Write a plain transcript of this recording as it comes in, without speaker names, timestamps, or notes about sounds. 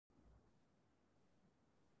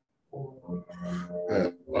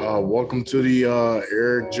Welcome to the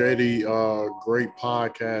Eric JD Great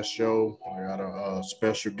Podcast Show. I got a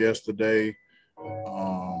special guest today,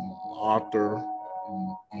 author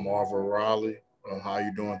Marva Riley. How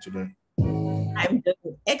you doing today? I'm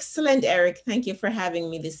doing excellent, Eric. Thank you for having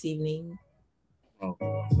me this evening.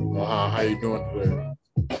 How you doing today?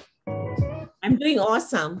 I'm doing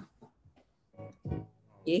awesome.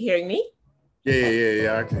 You hearing me?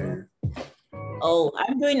 Yeah, I can hear you. Oh,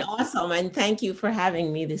 I'm doing awesome, and thank you for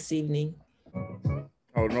having me this evening.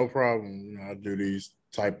 Oh, no problem. You know, I do these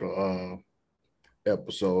type of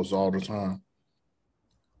episodes all the time.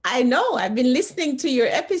 I know. I've been listening to your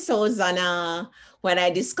episodes on when I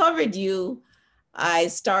discovered you, I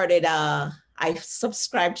subscribed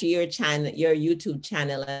to your channel, your YouTube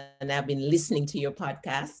channel, and I've been listening to your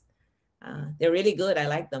podcast. They're really good. I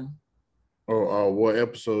like them. What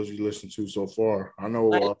episodes you listened to so far? I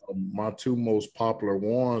know my two most popular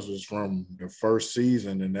ones is from the first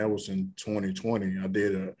season, and that was in 2020. I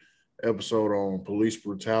did an episode on police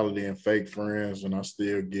brutality and fake friends, and I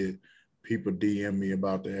still get people DM me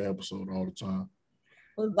about the episode all the time.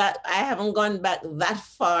 Well, that I haven't gone back that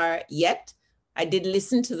far yet. I did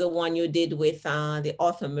listen to the one you did with the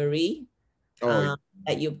author Marie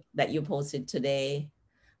that you posted today.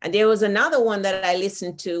 And there was another one that I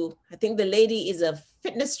listened to. I think the lady is a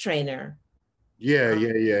fitness trainer. Yeah.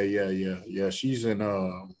 She's in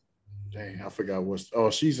I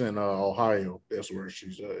forgot she's in Ohio. That's where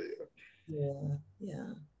she's at. Yeah.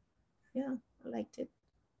 I liked it.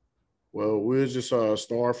 Well, we'll just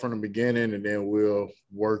start from the beginning, and then we'll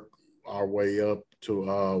work our way up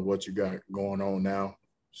to what you got going on now.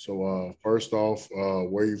 So first off,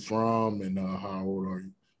 where you from and how old are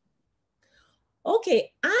you?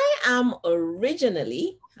 Okay, I am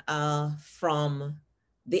originally from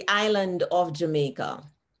the island of Jamaica,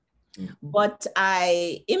 but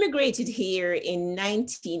I immigrated here in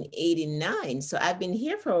 1989. So I've been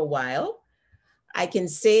here for a while. I can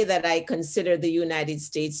say that I consider the United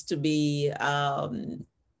States to be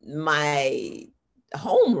my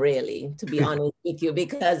home, really, to be honest with you,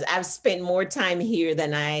 because I've spent more time here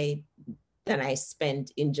than I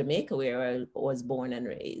spent in Jamaica, where I was born and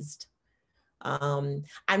raised. I'm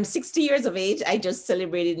 60 years of age. I just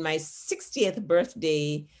celebrated my 60th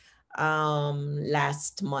birthday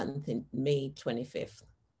last month in May 25th.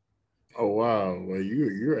 Oh, wow. Well,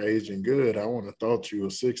 you're aging good. I would have thought you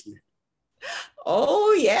were 60.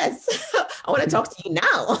 Oh, yes. I want to talk to you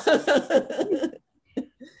now.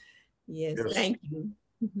 Yes, thank you.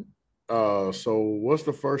 So what's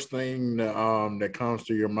the first thing that comes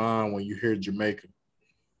to your mind when you hear Jamaica?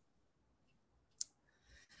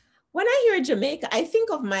 When I hear Jamaica, I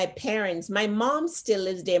think of my parents. My mom still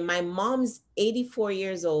lives there. My mom's 84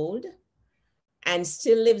 years old and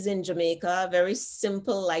still lives in Jamaica. Very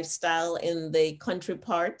simple lifestyle in the country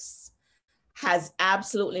parts. Has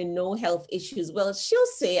absolutely no health issues. Well, she'll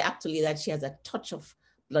say actually that she has a touch of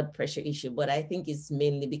blood pressure issue, but I think it's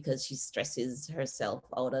mainly because she stresses herself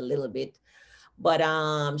out a little bit. But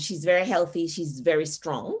she's very healthy. She's very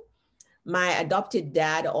strong. My adopted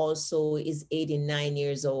dad also is 89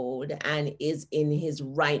 years old and is in his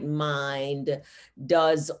right mind,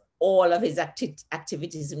 does all of his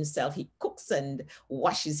activities himself. He cooks and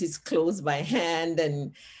washes his clothes by hand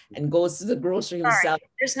and goes to the grocery himself. Sorry,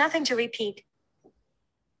 there's nothing to repeat.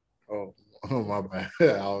 Oh, my bad.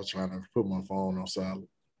 I was trying to put my phone on silent.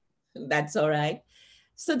 That's all right.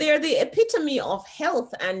 So they're the epitome of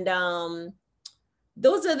health. And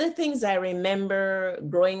those are the things I remember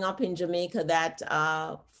growing up in Jamaica, that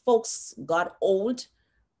folks got old,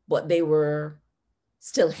 but they were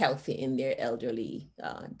still healthy in their elderly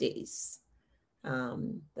days.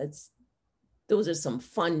 Those are some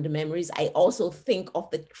fond memories. I also think of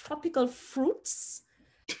the tropical fruits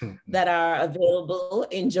that are available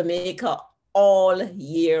in Jamaica all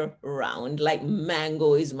year round. Like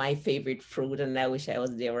mango is my favorite fruit, and I wish I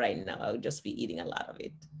was there right now. I would just be eating a lot of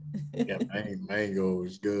it. Yeah, mango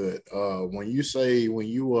is good. When you say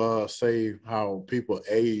how people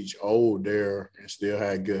age old there and still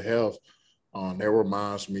had good health, that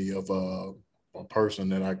reminds me of a person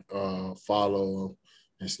that I follow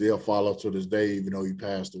and still follow to this day, even though he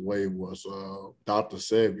passed away, was Dr.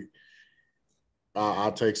 Sebi.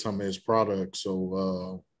 I take some of his products,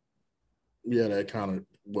 so yeah,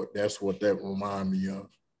 that's what that remind me of.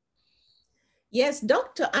 Yes,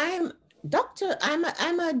 I'm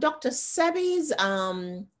a Dr. Sebi's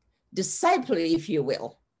disciple, if you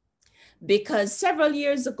will, because several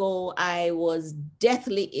years ago I was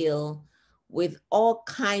deathly ill with all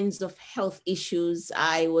kinds of health issues.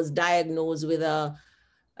 I was diagnosed with a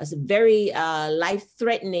very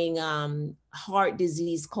life-threatening heart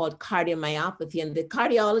disease called cardiomyopathy. And the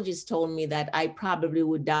cardiologist told me that I probably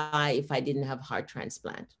would die if I didn't have heart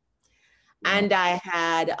transplant. Wow. And I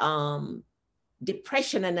had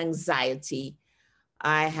depression and anxiety.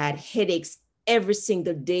 I had headaches every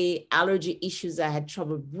single day, allergy issues. I had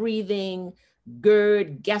trouble breathing,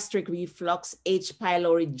 GERD, gastric reflux, H.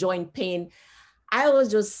 pylori, joint pain. I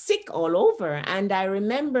was just sick all over. And I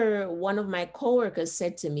remember one of my coworkers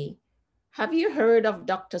said to me, "Have you heard of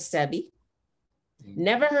Dr. Sebi?"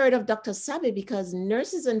 Never heard of Dr. Sebi, because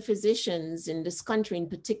nurses and physicians in this country in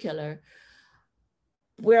particular,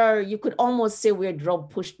 where you could almost say we're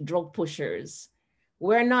drug pushers.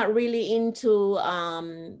 We're not really into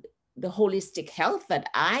the holistic health that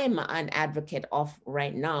I'm an advocate of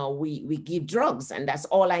right now. We give drugs, and that's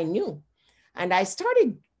all I knew. And I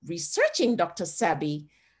started researching Dr. Sebi.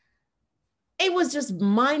 It was just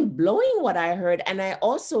mind blowing what I heard. And I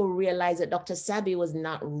also realized that Dr. Sebi was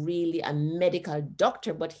not really a medical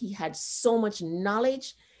doctor, but he had so much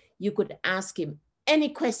knowledge. You could ask him any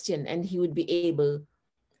question and he would be able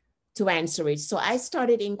to answer it. So I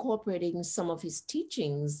started incorporating some of his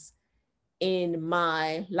teachings in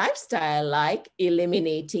my lifestyle, like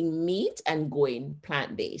eliminating meat and going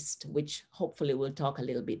plant-based, which hopefully we'll talk a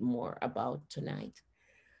little bit more about tonight.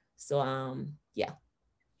 So yeah.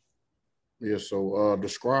 Yeah, so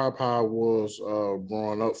describe how it was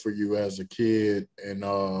growing up for you as a kid, and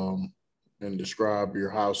describe your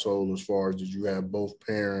household as far as, did you have both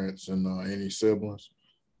parents and any siblings?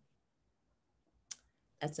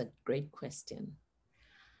 That's a great question.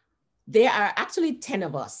 There are actually 10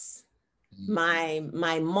 of us. My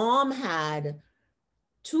mom had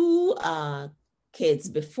 2 kids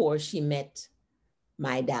before she met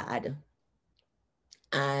my dad.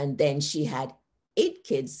 And then she had 8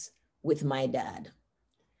 kids with my dad.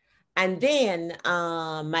 And then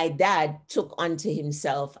my dad took unto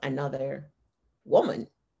himself another woman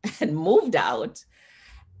and moved out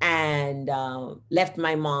and left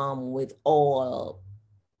my mom with all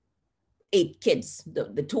 8 kids.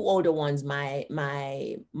 The 2 older ones, my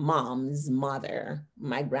mom's mother,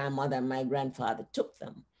 my grandmother, and my grandfather took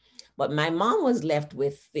them. But my mom was left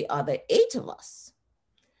with the other 8 of us.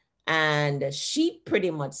 And she pretty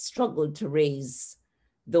much struggled to raise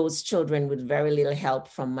those children with very little help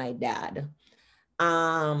from my dad.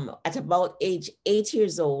 At about age 8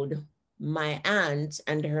 years old, my aunt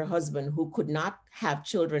and her husband, who could not have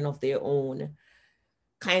children of their own,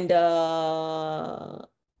 kind of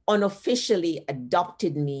unofficially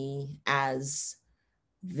adopted me as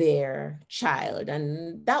their child.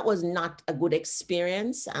 And that was not a good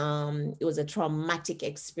experience. It was a traumatic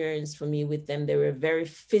experience for me with them. They were very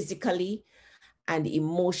physically and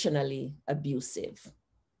emotionally abusive.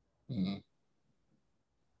 Mm-hmm.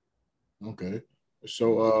 Okay.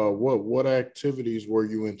 So what activities were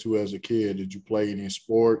you into as a kid? Did you play any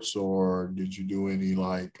sports, or did you do any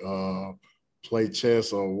like play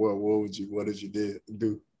chess, or what did you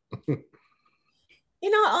do?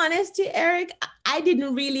 In all honesty, Eric, I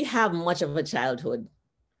didn't really have much of a childhood.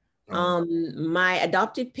 My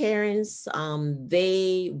adopted parents,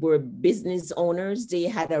 they were business owners. They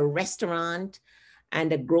had a restaurant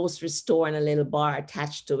and a grocery store and a little bar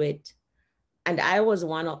attached to it. And I was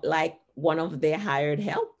one of their hired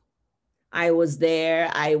help. I was there.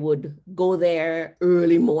 I would go there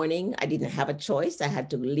early morning. I didn't have a choice. I had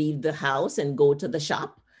to leave the house and go to the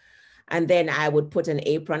shop. And then I would put an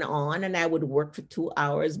apron on and I would work for 2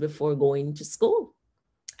 hours before going to school.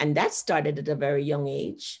 And that started at a very young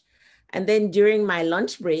age. And then during my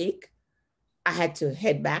lunch break, I had to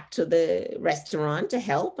head back to the restaurant to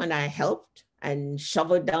help. And I helped and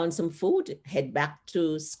shoveled down some food, head back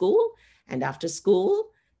to school. And after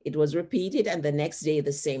school, it was repeated. And the next day,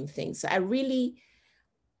 the same thing. So I really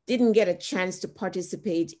didn't get a chance to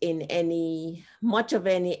participate in much of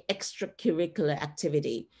any extracurricular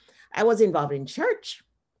activity. I was involved in church,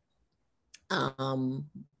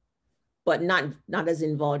 but not as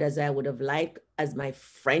involved as I would have liked, as my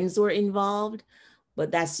friends were involved.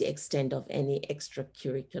 But that's the extent of any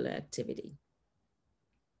extracurricular activity.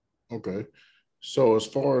 Okay. So as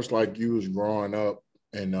far as like you was growing up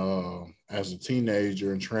and as a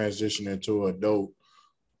teenager and transitioning to adult,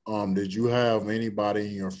 did you have anybody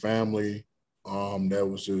in your family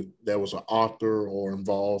that was an author or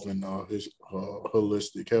involved in his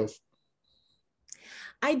holistic health?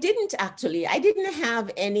 I didn't actually. I didn't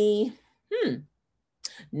have any.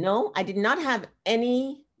 No, I did not have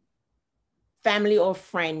any family or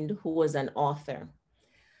friend who was an author.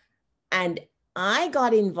 And I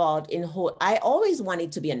got involved in I always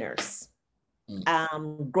wanted to be a nurse.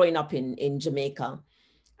 Growing up in Jamaica.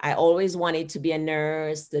 I always wanted to be a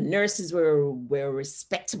nurse. The nurses were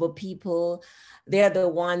respectable people. They're the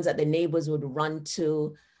ones that the neighbors would run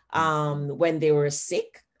to when they were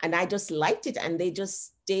sick. And I just liked it. And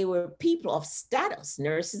they were people of status,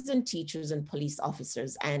 nurses and teachers and police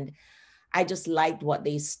officers. And I just liked what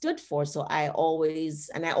they stood for. So I always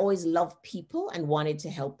loved people and wanted to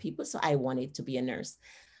help people. So I wanted to be a nurse.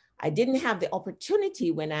 I didn't have the opportunity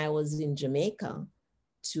when I was in Jamaica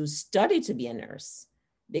to study to be a nurse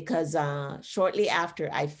because shortly after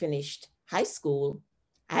I finished high school,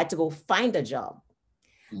 I had to go find a job.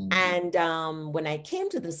 And when I came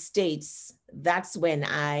to the States, that's when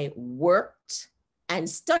I worked and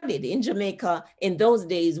studied in Jamaica. In those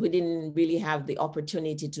days, we didn't really have the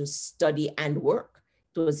opportunity to study and work.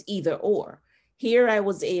 It was either or. Here I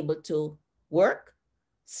was able to work,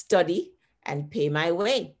 study, and pay my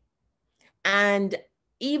way. And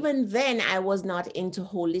even then, I was not into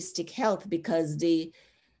holistic health because the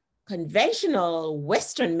conventional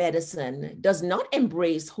Western medicine does not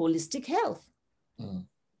embrace holistic health.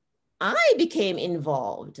 I became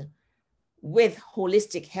involved with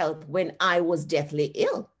holistic health when I was deathly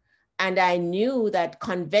ill. And I knew that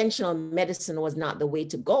conventional medicine was not the way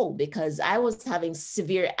to go because I was having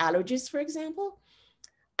severe allergies, for example.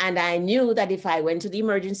 And I knew that if I went to the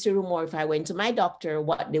emergency room or if I went to my doctor,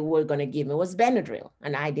 what they were going to give me was Benadryl.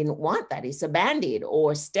 And I didn't want that. It's a Band-Aid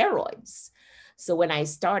or steroids. So when I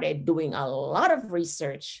started doing a lot of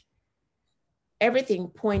research, everything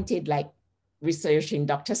pointed like researching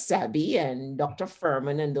Dr. Sabi and Dr.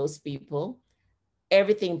 Furman and those people,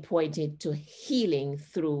 everything pointed to healing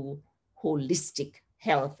through holistic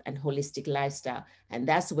health and holistic lifestyle. And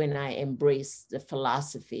that's when I embraced the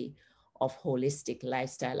philosophy of holistic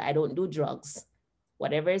lifestyle. I don't do drugs.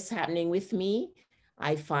 Whatever is happening with me,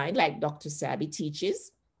 I find, like Dr. Sabi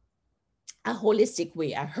teaches, a holistic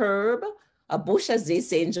way, a herb, a bush, as they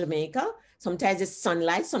say in Jamaica. Sometimes it's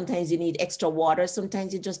sunlight, sometimes you need extra water,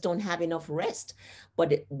 sometimes you just don't have enough rest.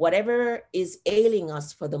 But whatever is ailing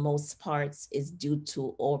us for the most parts is due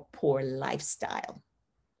to our poor lifestyle.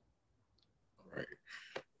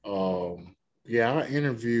 Right. Yeah, I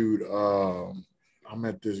interviewed I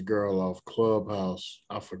met this girl off Clubhouse.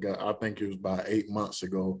 I forgot. I think it was about 8 months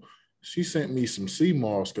ago. She sent me some sea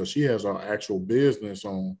moss because she has an actual business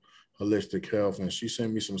on holistic health, and she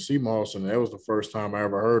sent me some sea moss, and that was the first time I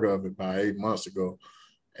ever heard of it about 8 months ago.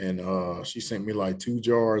 And she sent me like 2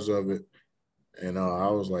 jars of it, and I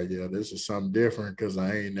was like, yeah, this is something different because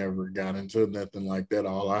I ain't never got into nothing like that.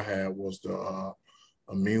 All I had was the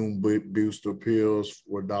immune booster pills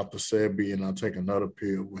with Dr. Sebi, and I take another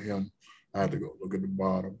pill with him. I had to go look at the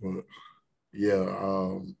bottle, but yeah.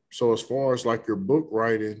 So as far as like your book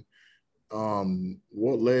writing,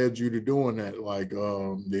 what led you to doing that? Like,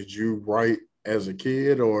 did you write as a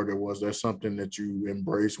kid, or was that something that you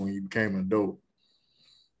embraced when you became an adult?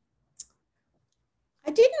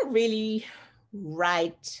 I didn't really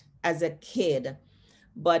write as a kid,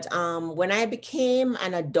 but when I became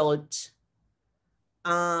an adult,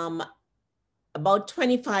 about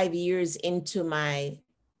 25 years into my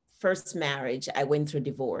first marriage, I went through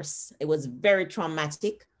divorce. It was very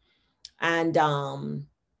traumatic and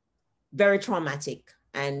very traumatic.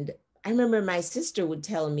 And I remember my sister would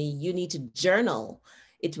tell me, you need to journal.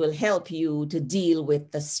 It will help you to deal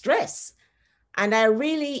with the stress. And I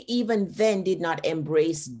really, even then, did not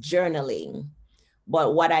embrace journaling.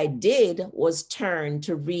 But what I did was turn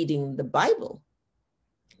to reading the Bible.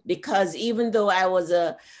 Because even though I was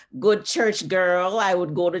a good church girl, I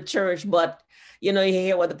would go to church, but you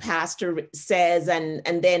hear what the pastor says, and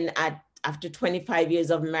then after 25 years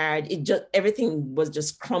of marriage, everything was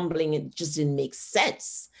just crumbling. It just didn't make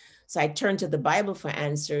sense. So I turned to the Bible for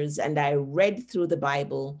answers, and I read through the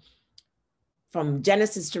Bible from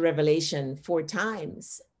Genesis to Revelation 4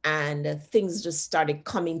 times, and things just started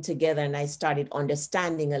coming together, and I started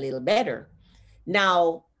understanding a little better.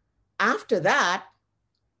 Now, after that,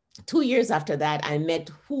 2 years after that, I met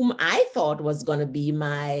whom I thought was going to be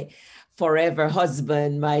my forever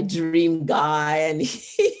husband, my dream guy. And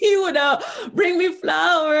he would bring me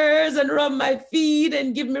flowers and rub my feet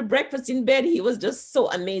and give me breakfast in bed. He was just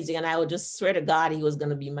so amazing. And I would just swear to God, he was going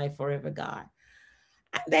to be my forever guy.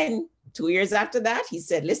 And then 2 years after that, he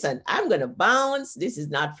said, listen, I'm going to bounce. This is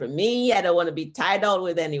not for me. I don't want to be tied out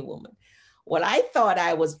with any woman. Well, I thought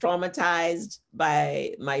I was traumatized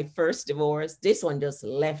by my first divorce. This one just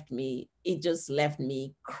left me. It just left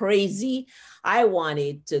me crazy. I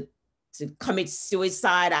wanted to commit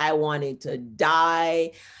suicide. I wanted to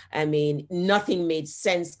die. I mean, nothing made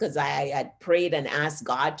sense because I had prayed and asked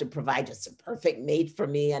God to provide just a perfect mate for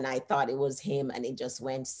me. And I thought it was him, and it just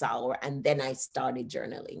went sour. And then I started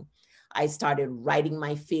journaling. I started writing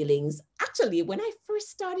my feelings. Actually, when I first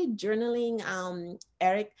started journaling,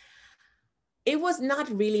 Eric, it was not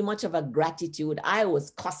really much of a gratitude. I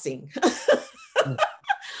was cussing.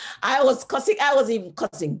 I was cussing. I was even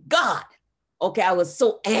cussing God. Okay, I was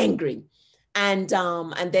so angry. And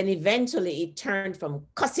then eventually it turned from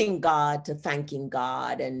cussing God to thanking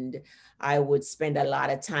God. And I would spend a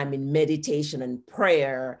lot of time in meditation and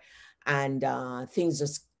prayer, and things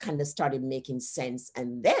just kind of started making sense.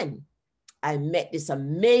 And then I met this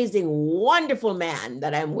amazing, wonderful man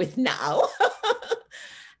that I'm with now.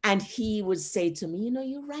 And he would say to me, you know,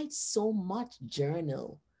 you write so much,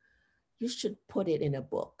 journal. You should put it in a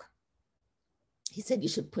book. He said, you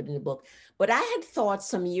should put in a book. But I had thought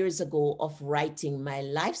some years ago of writing my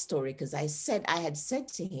life story, because I had said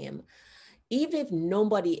to him, even if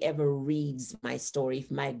nobody ever reads my story,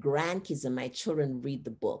 if my grandkids and my children read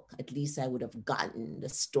the book, at least I would have gotten the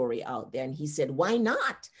story out there. And he said, why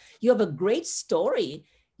not? You have a great story.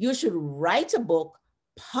 You should write a book,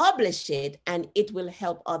 publish it, and it will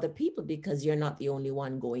help other people, because you're not the only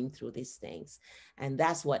one going through these things. And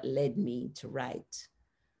that's what led me to write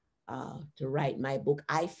my book.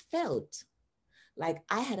 I felt like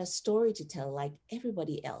I had a story to tell, like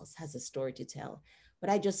everybody else has a story to tell. But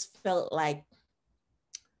I just felt like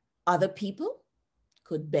other people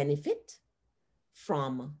could benefit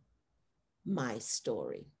from my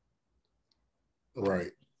story.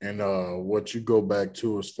 Right. And what you go back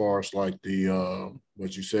to as far as like the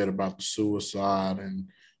what you said about the suicide and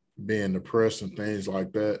being depressed and things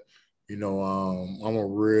like that, I'm a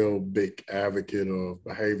real big advocate of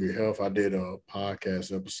behavioral health. I did a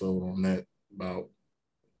podcast episode on that about,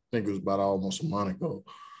 I think it was about almost a month ago.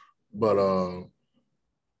 But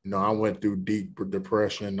I went through deep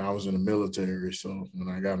depression. I was in the military. So when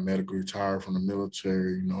I got medically retired from the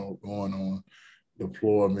military, going on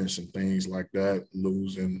deployments and things like that,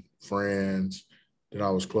 losing friends that I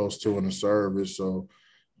was close to in the service. So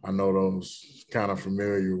I know those kind of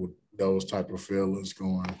familiar with those type of feelings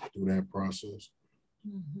going through that process.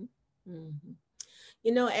 Mm-hmm. Mm-hmm.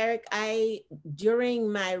 You know, Eric,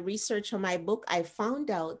 during my research on my book, I found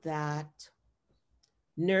out that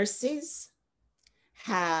nurses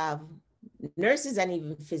have, nurses and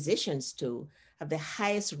even physicians too, have the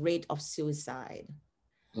highest rate of suicide.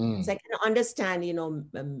 So I can understand,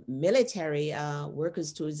 military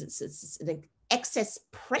workers too. It's like excess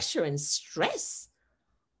pressure and stress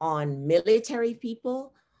on military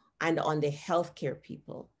people and on the healthcare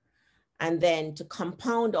people. And then to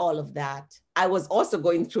compound all of that, I was also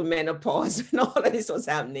going through menopause when all of this was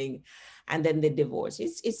happening. And then the divorce.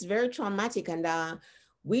 It's very traumatic. And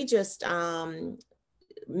we just,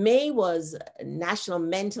 May was National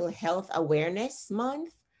Mental Health Awareness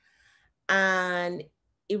Month. And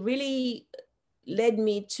it really led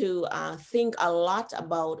me to think a lot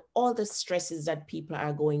about all the stresses that people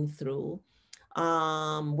are going through,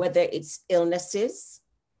 whether it's illnesses,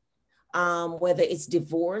 whether it's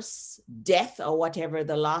divorce, death, or whatever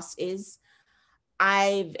the loss is.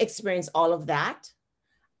 I've experienced all of that.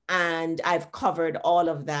 And I've covered all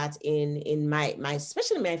of that in my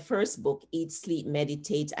especially my first book, Eat, Sleep,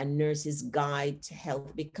 Meditate, A Nurse's Guide to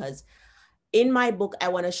Health, because in my book, I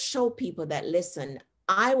want to show people that, listen,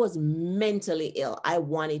 I was mentally ill. I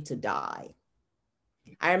wanted to die.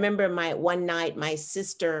 I remember one night, my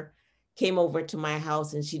sister came over to my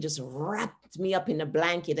house and she just wrapped me up in a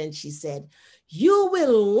blanket and she said, you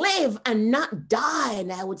will live and not die.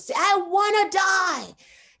 And I would say, I want to die.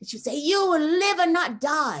 And she'd say, you will live and not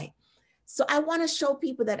die. So I want to show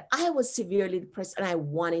people that I was severely depressed and I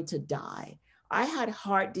wanted to die. I had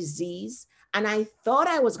heart disease and I thought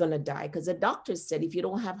I was going to die because the doctors said, if you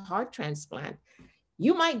don't have heart transplant,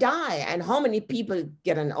 you might die. And how many people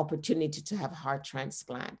get an opportunity to have heart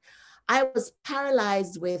transplant? I was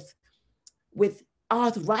paralyzed with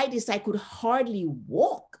arthritis. I could hardly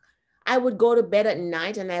walk. I would go to bed at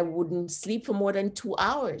night and I wouldn't sleep for more than 2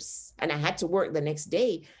 hours. And I had to work the next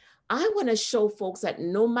day. I want to show folks that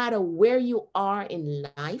no matter where you are in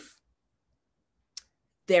life,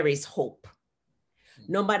 there is hope.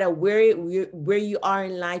 No matter where you are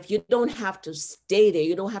in life, you don't have to stay there.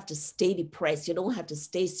 You don't have to stay depressed. You don't have to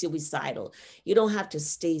stay suicidal. You don't have to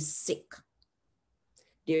stay sick.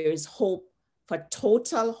 There is hope for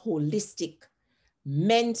total, holistic,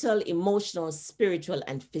 mental, emotional, spiritual,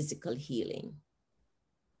 and physical healing.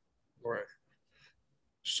 Right.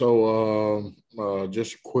 So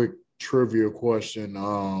just a quick trivia question.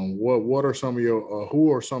 What are some of your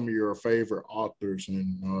who are some of your favorite authors,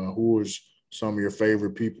 and who is some of your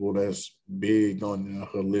favorite people that's big on the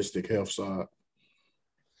holistic health side?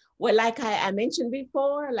 Well, like I mentioned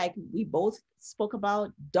before, like we both spoke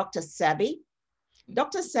about, Dr. Sebi.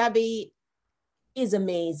 Dr. Sabi is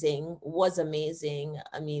amazing, was amazing.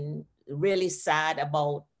 I mean, really sad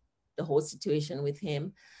about the whole situation with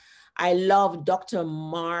him. I love Dr.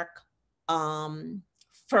 Mark um,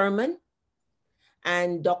 Furman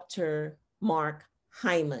and Dr. Mark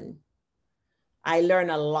Hyman. I learn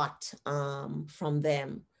a lot from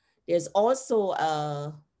them. There's also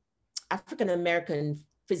a African American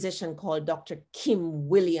physician called Dr. Kim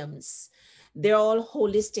Williams. They're all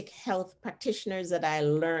holistic health practitioners that I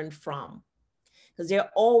learned from because they're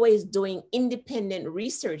always doing independent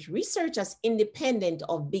research, research as independent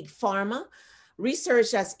of big pharma,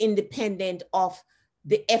 research as independent of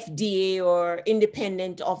the FDA or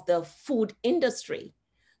independent of the food industry,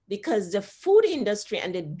 because the food industry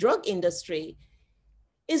and the drug industry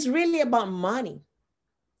is really about money.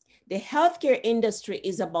 The healthcare industry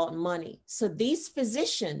is about money. So these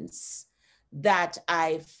physicians that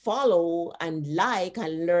I follow and like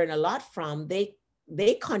and learn a lot from, they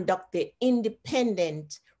conduct the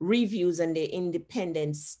independent reviews and the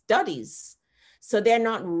independent studies. So they're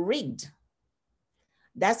not rigged.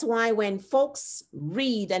 That's why when folks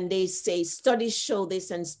read and they say studies show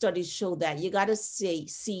this and studies show that, you got to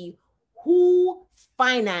see who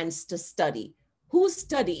financed the study. Whose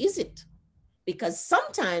study is it? Because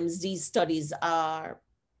sometimes these studies are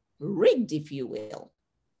rigged, if you will.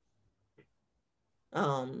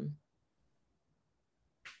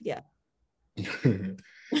 Yeah.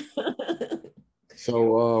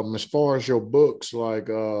 So, as far as your books, like,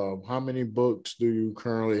 how many books do you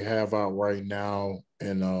currently have out right now?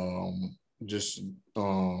 And just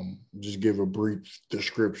give a brief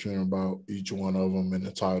description about each one of them and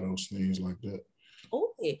the titles, things like that.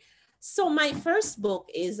 Okay. So my first book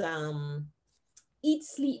is Eat,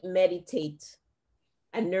 Sleep, Meditate,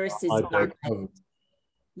 A Nurse's Guide.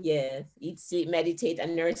 Yes, Eat, Sleep, Meditate, A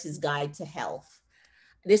Nurse's Guide to Health.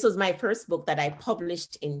 This was my first book that I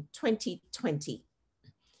published in 2020.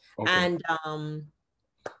 Okay. And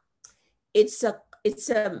it's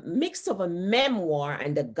a mix of a memoir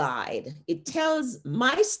and a guide. It tells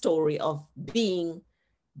my story of being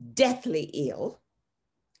deathly ill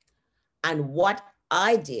and what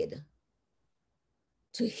I did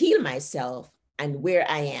to heal myself and where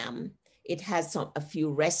I am. It has a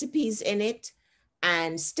few recipes in it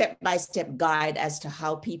and step-by-step guide as to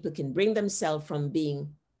how people can bring themselves from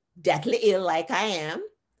being deathly ill like I am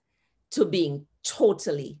to being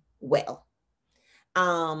totally well.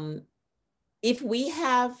 If we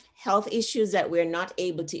have health issues that we're not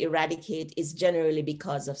able to eradicate, it's generally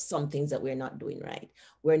because of some things that we're not doing right.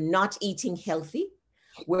 We're not eating healthy.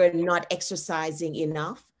 We're not exercising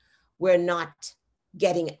enough. We're not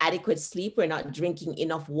getting adequate sleep. We're not drinking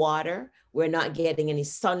enough water. We're not getting any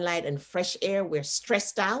sunlight and fresh air. We're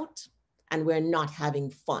stressed out and we're not having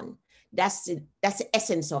fun. That's the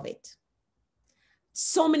essence of it.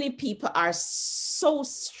 So many people are so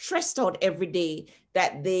stressed out every day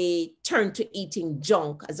that they turn to eating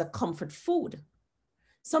junk as a comfort food.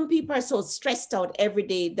 Some people are so stressed out every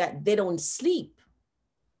day that they don't sleep,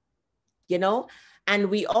 you know? And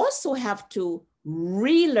we also have to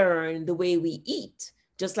relearn the way we eat,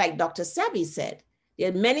 just like Dr. Sabi said. There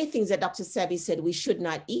are many things that Dr. Sabi said we should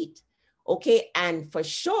not eat. Okay, and for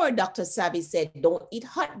sure, Dr. Sabi said, don't eat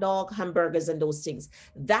hot dog, hamburgers, and those things.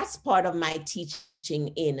 That's part of my teaching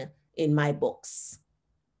in my books.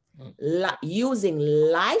 Using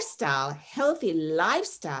lifestyle, healthy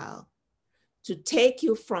lifestyle, to take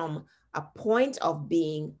you from a point of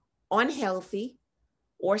being unhealthy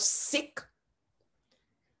or sick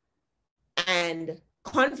and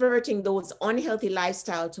converting those unhealthy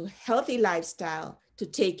lifestyle to healthy lifestyle to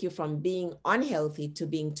take you from being unhealthy to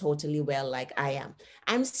being totally well like I am.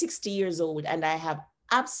 I'm 60 years old and I have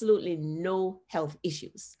absolutely no health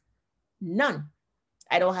issues. None.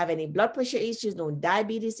 I don't have any blood pressure issues, no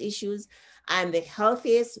diabetes issues. I'm the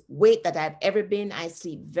healthiest weight that I've ever been. I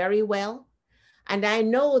sleep very well. And I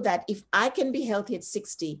know that if I can be healthy at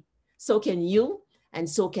 60, so can you, and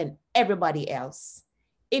so can everybody else,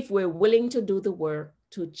 if we're willing to do the work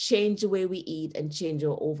to change the way we eat and change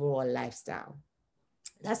our overall lifestyle.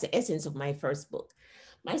 That's the essence of my first book.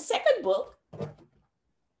 My second book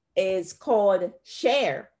is called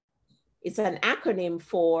SHARE. It's an acronym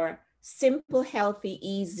for Simple, Healthy,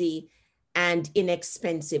 Easy, and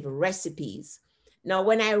Inexpensive Recipes. Now,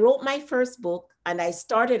 when I wrote my first book and I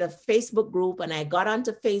started a Facebook group and I got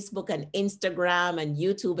onto Facebook and Instagram and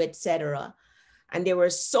YouTube, etc., and there were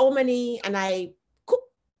so many, and I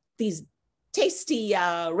cooked these tasty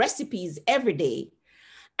recipes every day.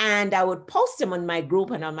 And I would post them on my group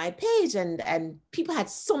and on my page, and people had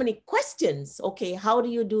so many questions. Okay, how do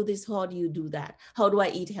you do this? How do you do that? How do I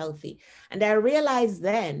eat healthy? And I realized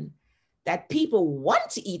then that people want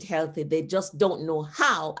to eat healthy, they just don't know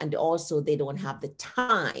how, and also they don't have the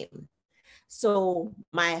time. So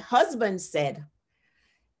my husband said,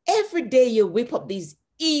 every day you whip up these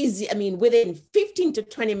easy, I mean, within 15 to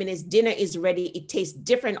 20 minutes, dinner is ready. It tastes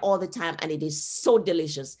different all the time, and it is so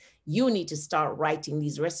delicious. You need to start writing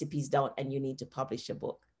these recipes down, and you need to publish a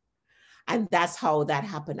book. And that's how that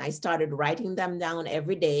happened. I started writing them down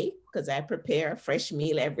every day because I prepare a fresh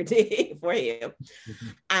meal every day for him.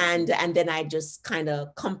 And then I just kind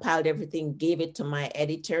of compiled everything, gave it to my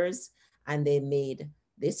editors, and they made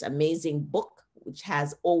this amazing book, which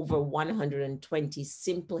has over 120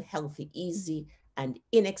 simple, healthy, easy, and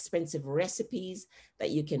inexpensive recipes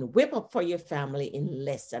that you can whip up for your family in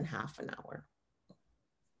less than half an hour.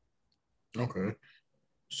 Okay.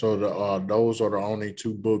 So those are the only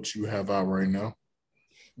two books you have out right now?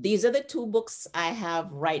 These are the two books I have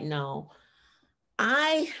right now.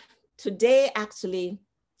 Today, actually,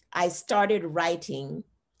 I started writing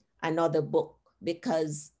another book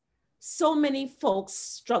because so many folks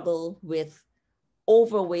struggle with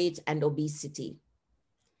overweight and obesity.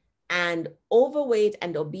 And overweight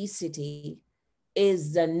and obesity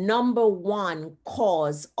is the number one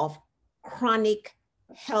cause of chronic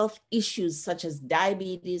health issues such as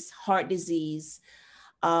diabetes, heart disease,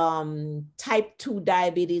 type 2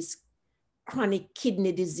 diabetes, chronic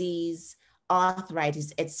kidney disease,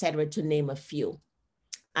 arthritis, etc., to name a few.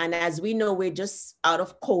 And as we know, we're just out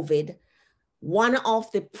of COVID. One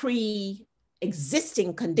of the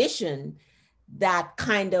pre-existing condition that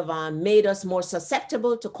kind of made us more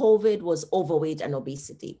susceptible to COVID was overweight and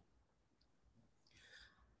obesity.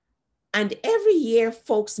 And every year,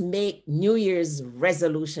 folks make New Year's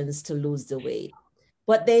resolutions to lose the weight,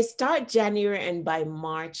 but they start January, and by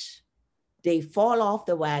March, they fall off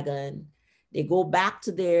the wagon. They go back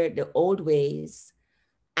to their old ways.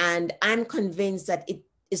 And I'm convinced that it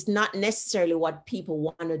is not necessarily what people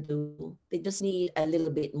want to do. They just need a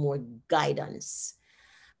little bit more guidance.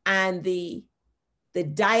 And the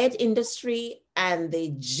diet industry and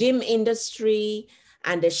the gym industry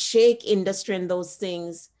and the shake industry and those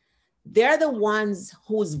things, they're the ones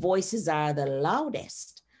whose voices are the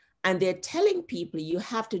loudest. And they're telling people you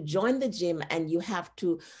have to join the gym and you have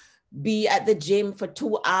to be at the gym for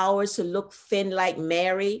 2 hours to look thin like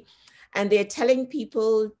Mary. And they're telling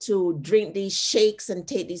people to drink these shakes and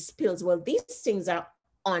take these pills. Well, these things are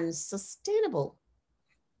unsustainable.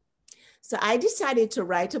 So I decided to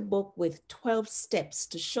write a book with 12 steps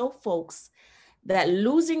to show folks that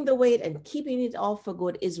losing the weight and keeping it off for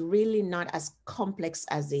good is really not as complex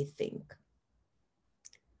as they think.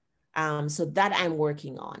 So that I'm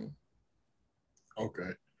working on.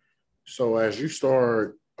 Okay. So as you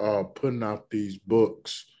start putting out these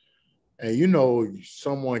books, and you know,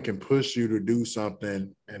 someone can push you to do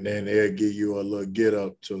something and then they'll give you a little get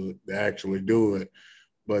up to actually do it.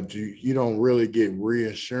 But you don't really get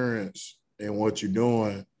reassurance in what you're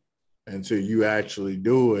doing until you actually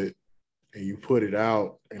do it and you put it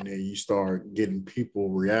out, and then you start getting people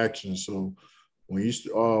reactions. So when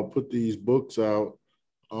you put these books out,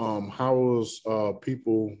 how was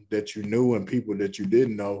people that you knew and people that you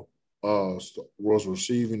didn't know was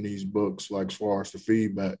receiving these books, like as far as the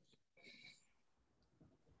feedback?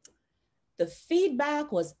 The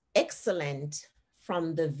feedback was excellent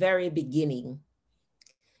from the very beginning.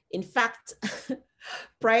 In fact,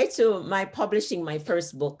 prior to my publishing my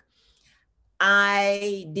first book,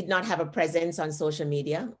 I did not have a presence on social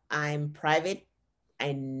media. I'm private.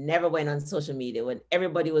 I never went on social media. When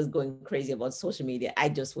everybody was going crazy about social media, I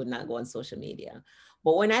just would not go on social media.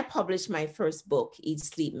 But when I published my first book, Eat,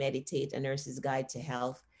 Sleep, Meditate, A Nurse's Guide to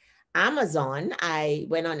Health, I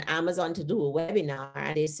went on Amazon to do a webinar,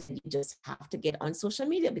 and they said, you just have to get on social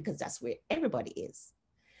media because that's where everybody is.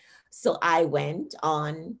 So I went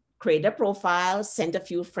on, created a profile, sent a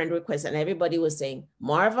few friend requests, and everybody was saying,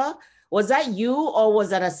 Marva, was that you, or was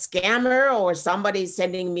that a scammer or somebody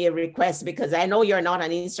sending me a request? Because I know you're not on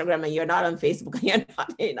Instagram and you're not on Facebook and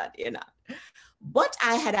you're not. But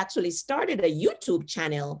I had actually started a YouTube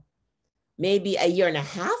channel maybe a year and a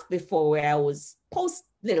half before, where I was post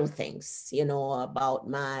little things, you know, about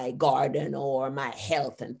my garden or my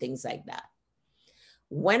health and things like that.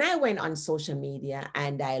 When I went on social media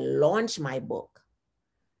and I launched my book,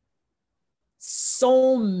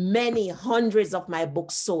 so many hundreds of my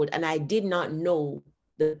books sold, and I did not know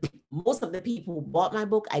most of the people who bought my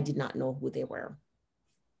book, I did not know who they were.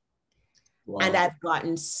 Wow. And I've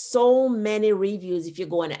gotten so many reviews. If you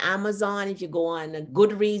go on Amazon, if you go on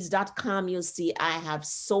goodreads.com, you'll see I have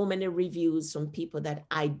so many reviews from people that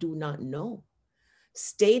I do not know,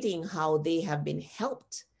 stating how they have been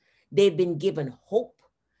helped. They've been given hope.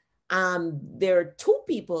 There are two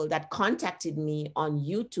people that contacted me on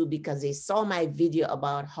YouTube because they saw my video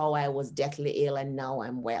about how I was deathly ill and now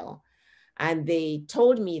I'm well. And they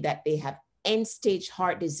told me that they have end-stage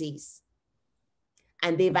heart disease.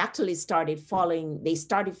 And they've actually started following me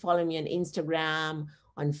on Instagram,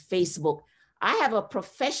 on Facebook. I have a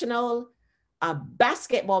professional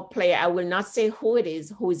basketball player, I will not say who it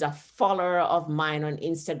is, who is a follower of mine on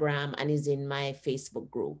Instagram and is in my Facebook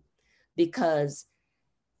group because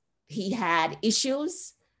he had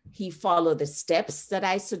issues. He followed the steps that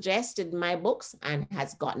I suggested in my books and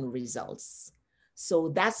has gotten results. So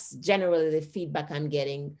that's generally the feedback I'm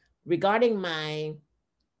getting regarding my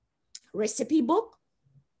recipe book.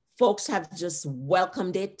 Folks have just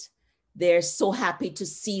welcomed it. They're so happy to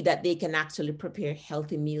see that they can actually prepare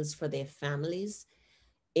healthy meals for their families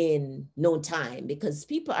in no time because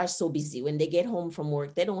people are so busy. When they get home from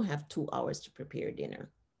work, they don't have 2 hours to prepare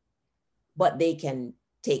dinner, but they can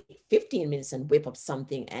take 15 minutes and whip up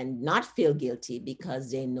something and not feel guilty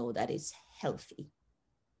because they know that it's healthy.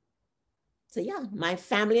 So yeah, my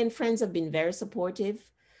family and friends have been very supportive.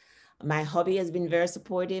 My hubby has been very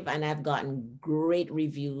supportive and I've gotten great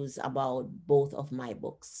reviews about both of my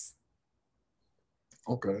books.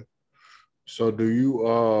 Okay. So do you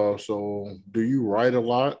write a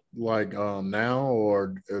lot like now,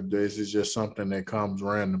 or is it just something that comes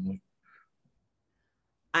randomly?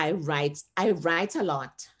 I write a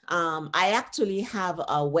lot. I actually have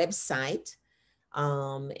a website.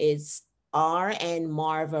 It's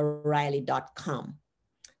rnmarvariley.com.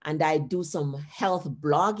 And I do some health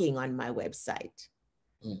blogging on my website.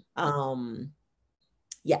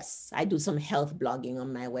 Yes, I do some health blogging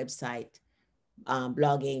on my website,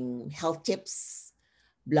 blogging health tips,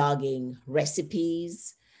 blogging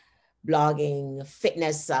recipes, blogging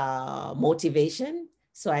fitness motivation.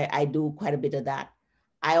 So I do quite a bit of that.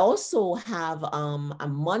 I also have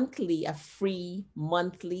a free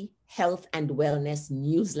monthly health and wellness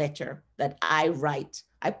newsletter that I write.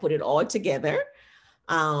 I put it all together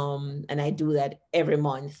and I do that every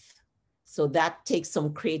month. So that takes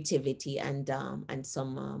some creativity and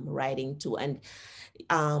some writing too. And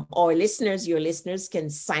your listeners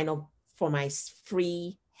can sign up for my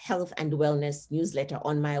free health and wellness newsletter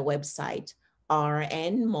on my website,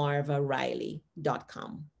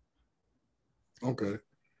 rnmarvariley.com. Okay.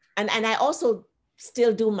 And I also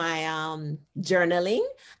still do my journaling.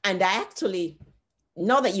 And I actually,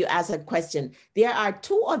 now that you asked that question, there are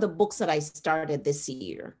 2 other books that I started this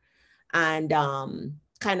year and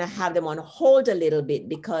kind of have them on hold a little bit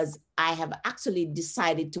because I have actually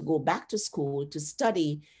decided to go back to school to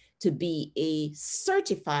study to be a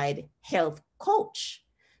certified health coach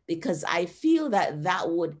because I feel that that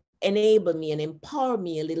would enable me and empower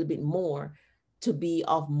me a little bit more to be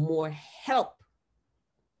of more help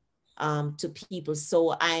to people.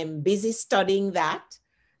 So I'm busy studying that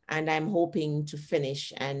and I'm hoping to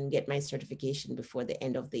finish and get my certification before the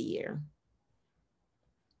end of the year.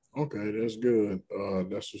 Okay, that's good.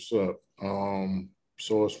 That's what's up.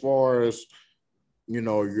 So as far as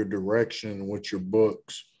your direction with your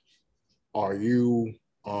books, are you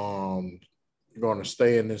going to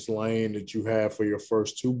stay in this lane that you have for your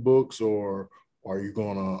first 2 books, or are you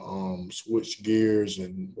going to switch gears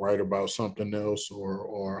and write about something else,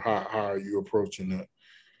 or how are you approaching that?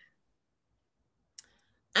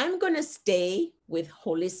 I'm going to stay with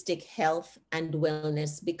holistic health and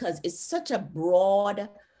wellness because it's such a broad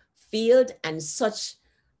field and such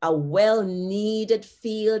a well-needed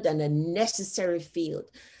field and a necessary field.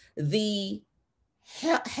 The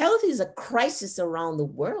health is a crisis around the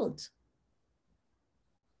world.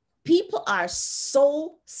 People are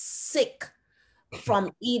so sick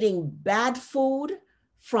from eating bad food,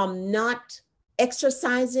 from not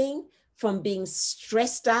exercising, from being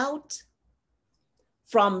stressed out,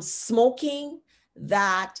 from smoking,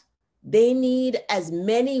 that they need as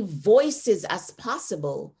many voices as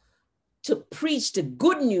possible to preach the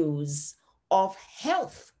good news of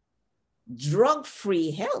health,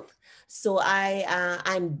 drug-free health. So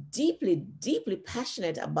I'm deeply, deeply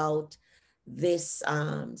passionate about this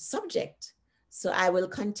subject. So I will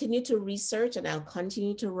continue to research and I'll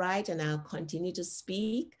continue to write and I'll continue to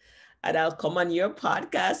speak and I'll come on your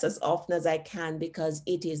podcast as often as I can because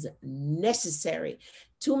it is necessary.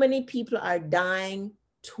 Too many people are dying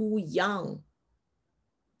too young.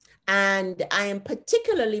 And I am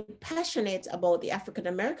particularly passionate about the African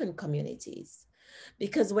American communities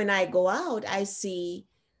because when I go out, I see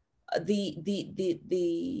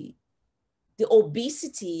the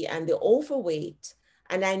obesity and the overweight.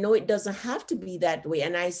 And I know it doesn't have to be that way.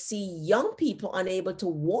 And I see young people unable to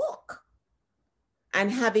walk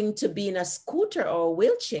and having to be in a scooter or a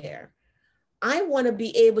wheelchair. I want to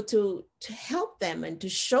be able to help them and to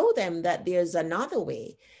show them that there's another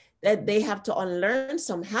way, that they have to unlearn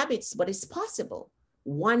some habits, but it's possible,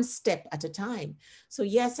 one step at a time. So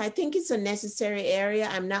yes, I think it's a necessary area.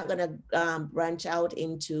 I'm not going to branch out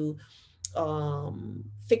into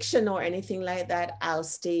fiction or anything like that. I'll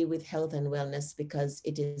stay with health and wellness because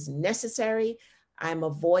it is necessary. I'm a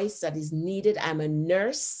voice that is needed. I'm a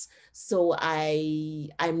nurse, so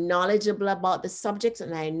I'm knowledgeable about the subject,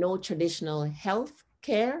 and I know traditional health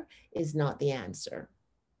care is not the answer.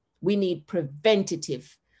 We need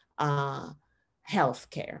preventative health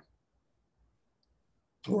care.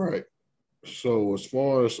 Right. So as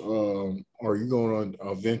far as are you going to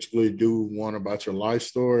eventually do one about your life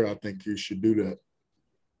story? I think you should do that.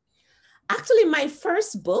 Actually, my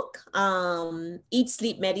first book, Eat,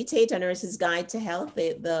 Sleep, Meditate, A Nurse's Guide to Health,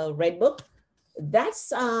 the red book,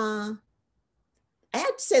 that's, I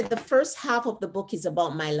have to say the first half of the book is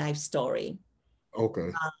about my life story. Okay.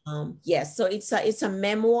 Yes, so it's a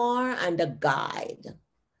memoir and a guide.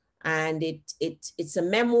 And it's a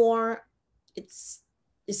memoir. It's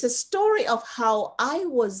a story of how I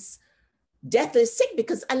was deathly sick,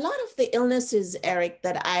 because a lot of the illnesses, Eric,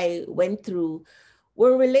 that I went through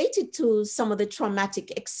were related to some of the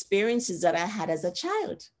traumatic experiences that I had as a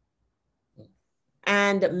child,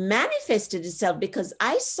 and manifested itself because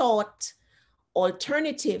I sought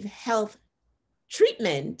alternative health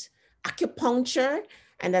treatment, acupuncture,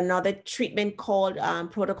 and another treatment called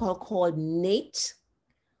protocol called NATE,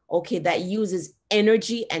 okay, that uses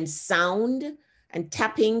energy and sound and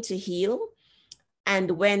tapping to heal.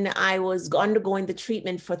 And when I was undergoing the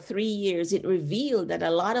treatment for 3 years, it revealed that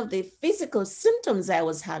a lot of the physical symptoms I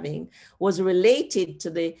was having was related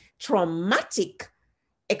to the traumatic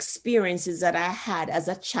experiences that I had as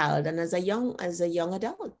a child and as a young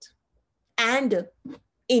adult, and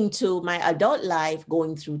into my adult life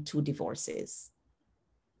going through 2 divorces.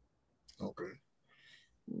 Okay.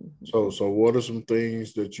 So what are some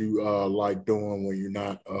things that you like doing when you're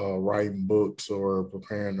not writing books or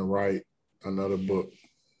preparing to write another book?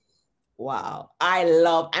 Wow,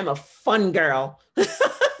 I'm a fun girl.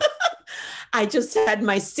 I just had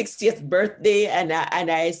my 60th birthday and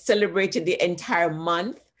I celebrated the entire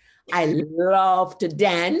month. I love to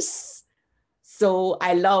dance. So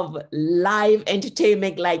I love live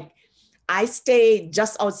entertainment. Like, I stay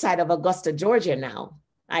just outside of Augusta, Georgia now.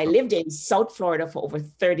 I lived in South Florida for over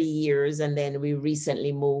 30 years. And then we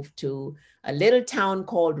recently moved to a little town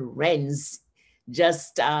called Rennes,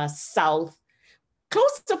 just south,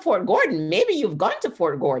 close to Fort Gordon. Maybe you've gone to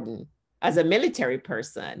Fort Gordon as a military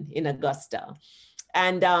person in Augusta.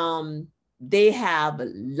 And they have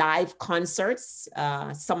live concerts,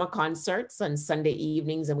 summer concerts on Sunday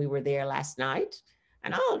evenings. And we were there last night.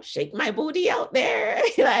 And I'll shake my booty out there.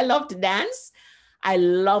 I love to dance. I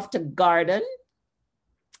love to garden.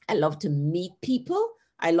 I love to meet people.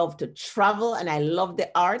 I love to travel, and I love the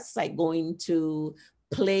arts, like going to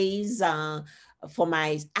plays. For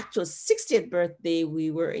my actual 60th birthday,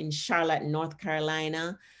 we were in Charlotte, North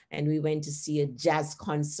Carolina, and we went to see a jazz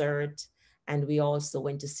concert, and we also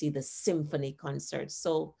went to see the symphony concert.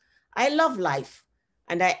 So I love life,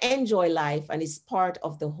 and I enjoy life, and it's part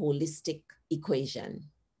of the holistic equation.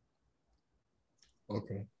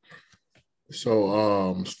 Okay.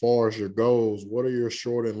 So as far as your goals, what are your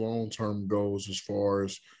short and long-term goals as far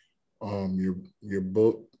as your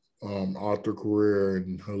book, author career,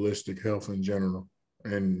 and holistic health in general,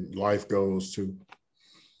 and life goals too?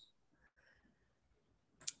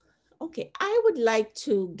 Okay, I would like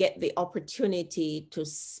to get the opportunity to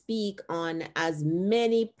speak on as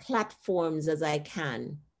many platforms as I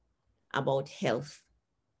can about health.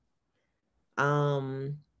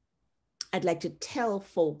 I'd like to tell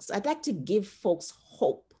folks, I'd like to give folks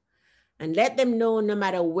hope and let them know no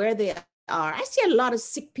matter where they are. I see a lot of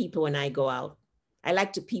sick people when I go out. I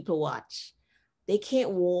like to people watch. They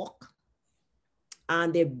can't walk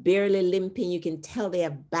and they're barely limping. You can tell they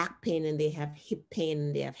have back pain and they have hip pain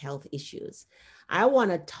and they have health issues. I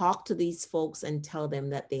want to talk to these folks and tell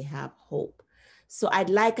them that they have hope. So I'd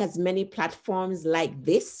like as many platforms like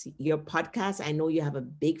this, your podcast. I know you have a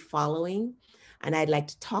big following, and I'd like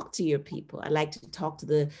to talk to your people. I'd like to talk to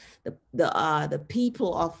the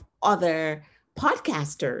people of other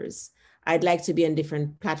podcasters. I'd like to be on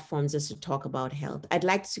different platforms just to talk about health. I'd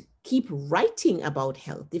like to keep writing about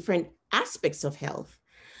health, different aspects of health,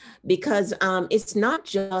 because it's not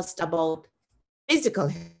just about physical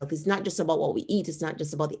health. It's not just about what we eat. It's not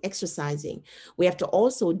just about the exercising. We have to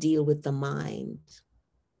also deal with the mind.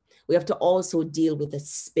 We have to also deal with the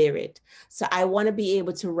spirit. So I want to be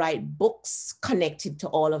able to write books connected to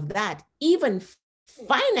all of that, even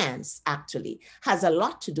Finance actually has a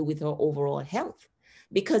lot to do with our overall health,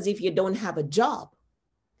 because if you don't have a job,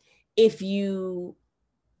 if you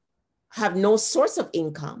have no source of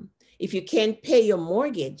income, if you can't pay your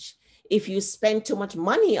mortgage, if you spend too much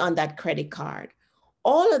money on that credit card,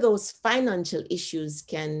 all of those financial issues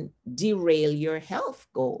can derail your health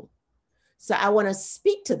goal. So I want to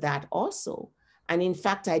speak to that also. And in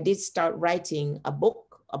fact, I did start writing a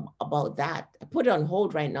book about that. I put it on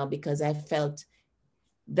hold right now because I felt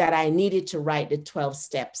that I needed to write the 12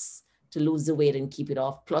 steps to lose the weight and keep it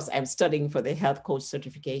off. Plus, I'm studying for the health coach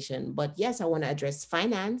certification. But yes, I want to address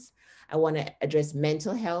finance. I want to address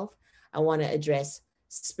mental health. I want to address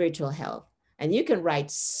spiritual health. And you can write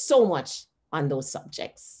so much on those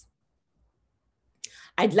subjects.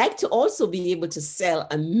 I'd like to also be able to sell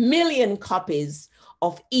 1 million copies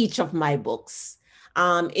of each of my books.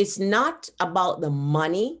 It's not about the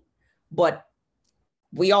money, but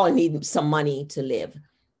we all need some money to live.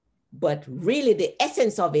 But really the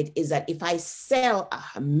essence of it is that if I sell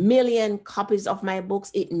 1 million copies of my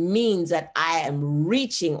books, it means that I am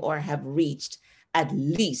reaching or have reached at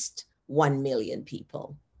least 1 million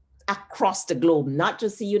people across the globe, not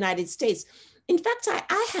just the United States. In fact,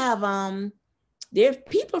 I have, there are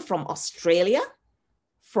people from Australia,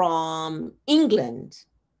 from England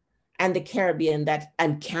and the Caribbean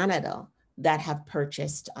and Canada that have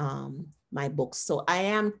purchased my books. So I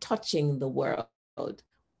am touching the world,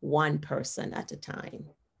 one person at a time.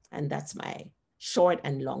 And that's my short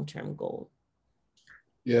and long-term goal.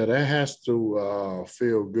 Yeah, that has to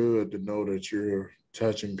feel good to know that you're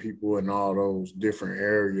touching people in all those different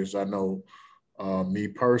areas. I know me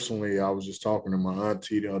personally, I was just talking to my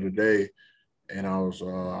auntie the other day, and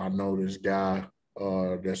I know this guy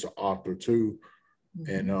that's an author too,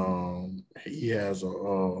 and he has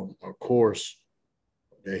a course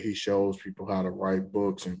that he shows people how to write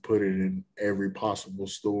books and put it in every possible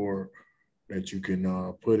store that you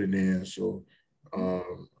can put it in. So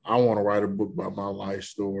I want to write a book about my life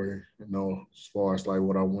story, you know, as far as like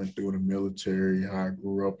what I went through in the military, how I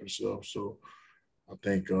grew up and stuff. So I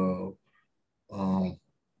think, cause I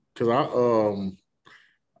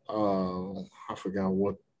forgot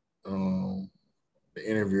what, the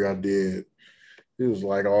interview I did. It was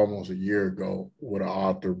like almost a year ago with an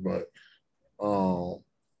author, but um,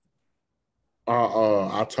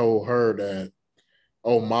 I told her that,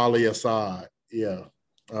 oh, Molly Assad, yeah,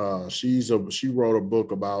 she wrote a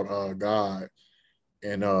book about God,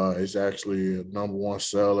 and it's actually a #1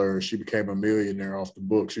 seller. She became a millionaire off the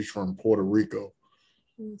book. She's from Puerto Rico.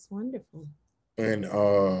 It's wonderful. And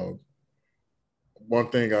one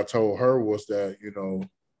thing I told her was that, you know,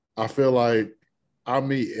 I feel like I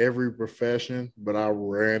meet every profession, but I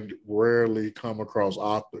rarely come across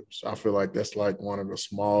authors. I feel like that's like one of the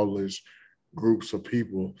smallest groups of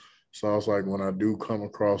people. So I was like, when I do come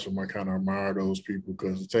across them, I kind of admire those people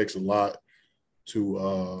because it takes a lot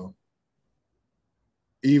to,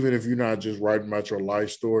 even if you're not just writing about your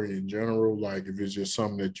life story in general, like if it's just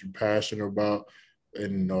something that you're passionate about,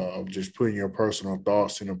 and just putting your personal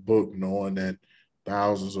thoughts in a book, knowing that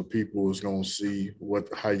thousands of people is going to see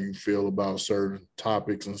how you feel about certain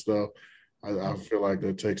topics and stuff. I feel like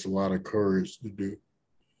that takes a lot of courage to do.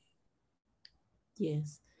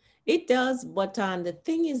 Yes, it does. But the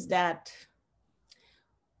thing is that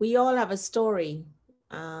we all have a story.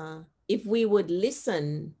 If we would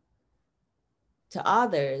listen to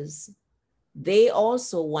others, they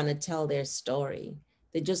also want to tell their story.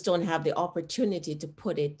 They just don't have the opportunity to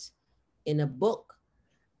put it in a book.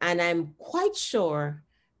 And I'm quite sure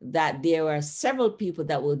that there are several people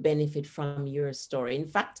that will benefit from your story. In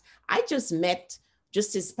fact, I just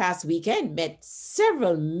this past weekend, met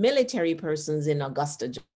several military persons in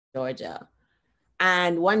Augusta, Georgia.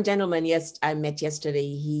 And one gentleman, yes, I met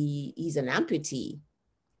yesterday, he's an amputee.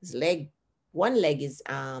 One leg is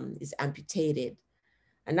amputated.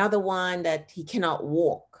 Another one that he cannot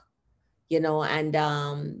walk, you know, and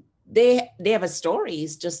they have a story.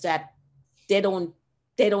 It's just that they don't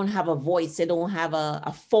have a voice. They don't have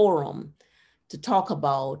a forum to talk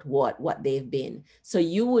about what they've been. So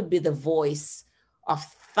you would be the voice of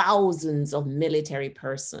thousands of military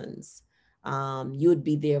persons. You would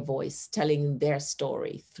be their voice telling their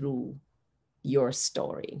story through your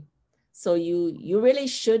story. So you really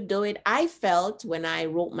should do it. I felt when I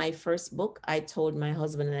wrote my first book, I told my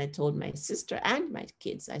husband and I told my sister and my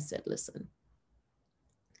kids, I said, listen,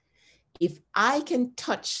 if I can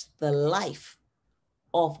touch the life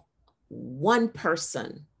of one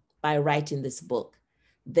person by writing this book,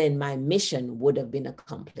 then my mission would have been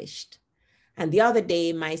accomplished. And the other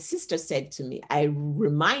day, my sister said to me, I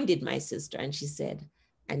reminded my sister, and she said,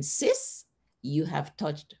 and sis, you have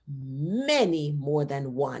touched many more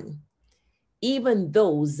than one, even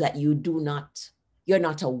those that you're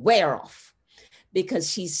not aware of.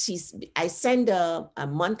 Because I send a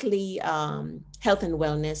monthly health and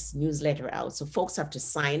wellness newsletter out. So folks have to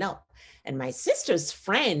sign up. And my sister's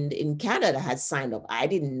friend in Canada has signed up. I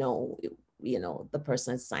didn't know, the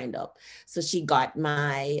person had signed up. So she got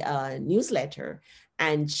my newsletter,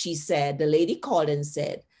 and she said, the lady called and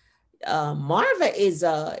said, Marva is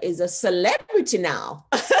a celebrity now.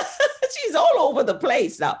 She's all over the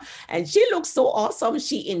place now. And she looks so awesome.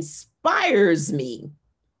 She inspires me.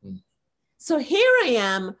 So here I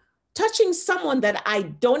am touching someone that I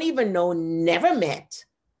don't even know, never met,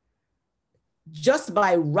 just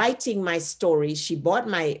by writing my stories. She bought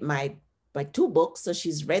my 2 books, so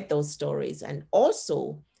she's read those stories, and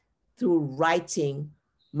also through writing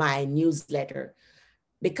my newsletter,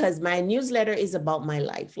 because my newsletter is about my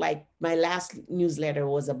life. Like my last newsletter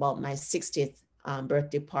was about my 60th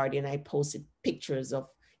birthday party, and I posted pictures of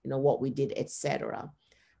what we did, etc.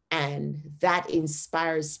 And that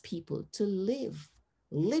inspires people to live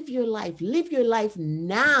your life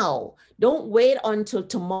now. Don't wait until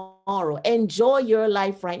tomorrow. Enjoy your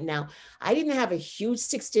life right now. I didn't have a huge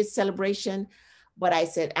 60th celebration, but I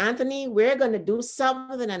said, Anthony, we're going to do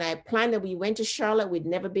something. And I planned that we went to Charlotte. We'd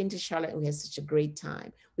never been to Charlotte, and we had such a great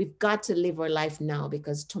time. We've got to live our life now,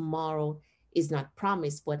 because tomorrow is not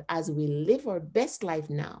promised. But as we live our best life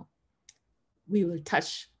now, we will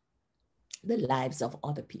touch the lives of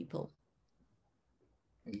other people.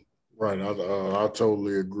 Right. I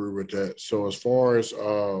totally agree with that. So as far as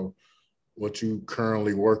what you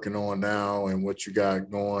currently working on now and what you got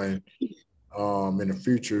going in the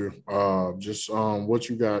future, just what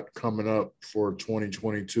you got coming up for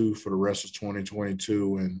 2022, for the rest of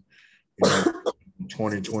 2022 and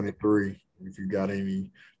 2023, if you got any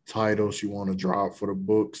titles you want to drop for the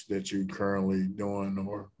books that you currently doing,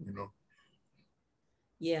 or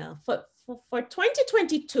Yeah, for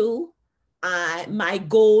 2022, my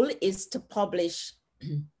goal is to publish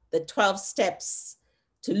the 12 steps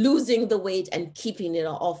to losing the weight and keeping it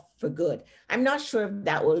off for good. I'm not sure if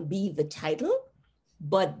that will be the title,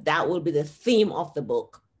 but that will be the theme of the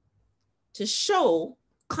book, to show,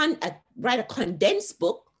 write a condensed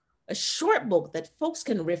book, a short book that folks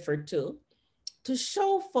can refer to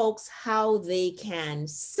show folks how they can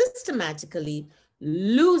systematically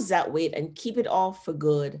lose that weight and keep it off for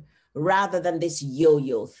good, rather than this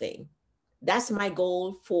yo-yo thing. That's my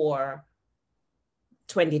goal for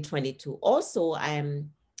 2022. Also,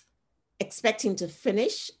 I'm expecting to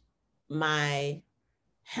finish my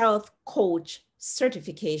health coach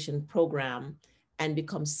certification program and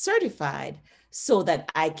become certified, so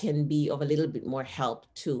that I can be of a little bit more help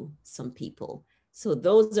to some people. So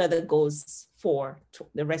those are the goals for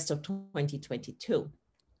the rest of 2022.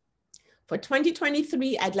 For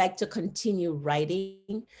 2023, I'd like to continue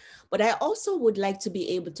writing, but I also would like to be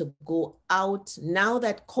able to go out now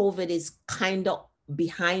that COVID is kind of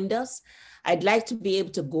behind us. I'd like to be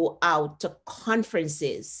able to go out to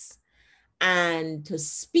conferences and to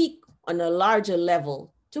speak on a larger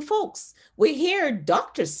level to folks. We hear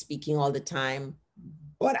doctors speaking all the time,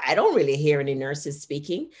 but I don't really hear any nurses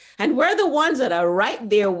speaking. And we're the ones that are right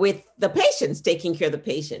there with the patients, taking care of the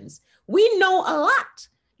patients. We know a lot.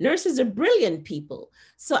 Nurses are brilliant people.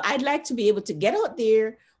 So I'd like to be able to get out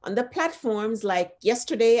there on the platforms. Like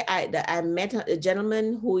yesterday, I met a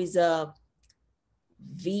gentleman who is a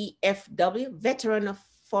VFW, Veteran of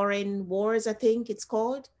Foreign Wars, I think it's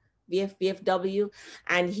called, VFW.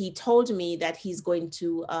 And he told me that he's going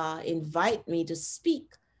to invite me to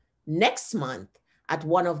speak next month at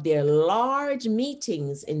one of their large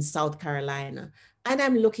meetings in South Carolina. And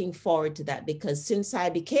I'm looking forward to that, because since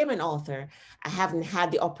I became an author, I haven't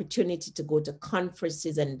had the opportunity to go to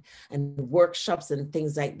conferences and workshops and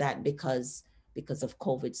things like that because of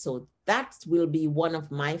COVID. So that will be one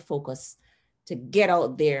of my focus, to get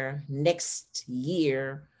out there next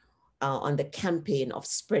year on the campaign of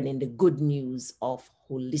spreading the good news of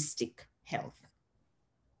holistic health.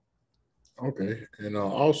 Okay. And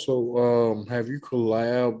also, have you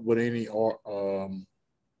collabed with any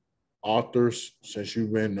authors since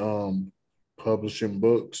you've been publishing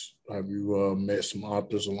books? Have you met some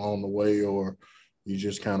authors along the way, or you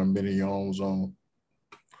just kind of been in your own zone?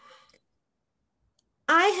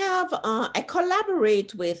 I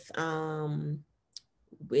collaborate with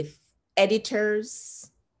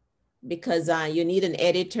editors, because you need an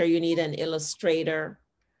editor, you need an illustrator.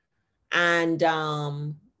 And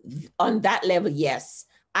on that level, yes.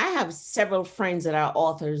 I have several friends that are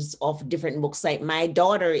authors of different books. Like my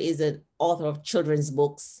daughter is an author of children's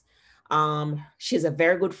books. She's a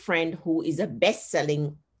very good friend who is a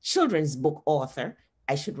best-selling children's book author.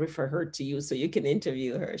 I should refer her to you so you can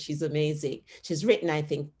interview her. She's amazing. She's written, I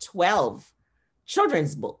think, 12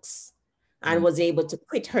 children's books and was able to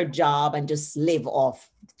quit her job and just live off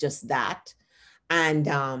just that.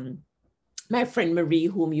 And my friend Marie,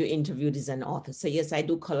 whom you interviewed, is an author. So yes, I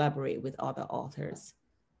do collaborate with other authors.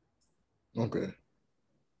 Okay.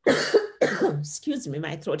 Excuse me,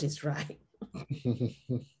 my throat is dry.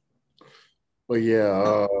 But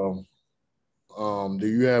yeah, do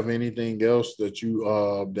you have anything else that you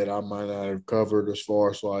that I might not have covered as far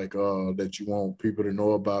as like that you want people to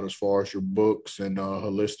know about as far as your books and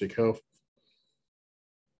holistic health?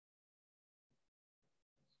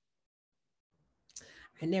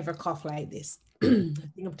 I never cough like this. I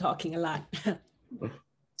think I'm talking a lot.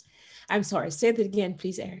 I'm sorry. Say that again,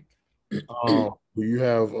 please, Eric. Do you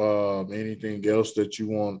have anything else that you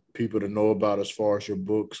want people to know about as far as your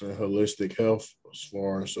books and holistic health, as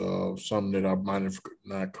far as something that I might have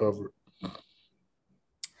not covered?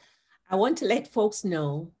 I want to let folks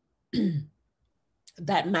know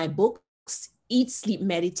that my books, Eat, Sleep,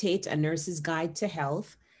 Meditate, A Nurse's Guide to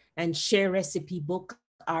Health, and Share Recipe book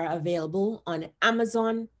are available on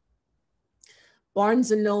Amazon,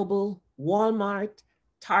 Barnes & Noble, Walmart,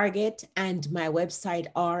 Target, and my website,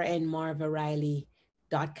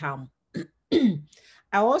 rnmarvariley.com. I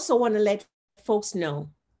also want to let folks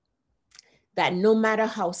know that no matter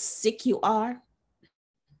how sick you are,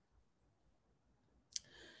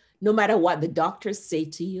 no matter what the doctors say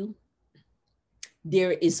to you,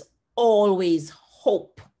 there is always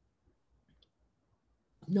hope,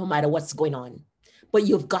 no matter what's going on. But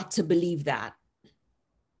you've got to believe that.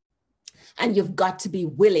 And you've got to be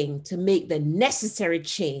willing to make the necessary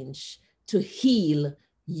change to heal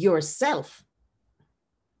yourself.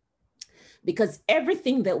 Because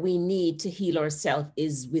everything that we need to heal ourselves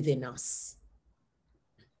is within us.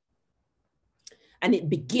 And it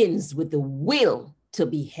begins with the will to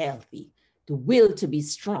be healthy, the will to be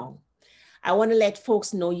strong. I want to let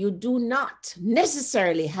folks know you do not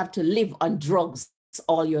necessarily have to live on drugs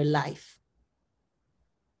all your life.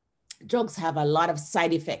 Drugs have a lot of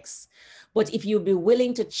side effects. But if you be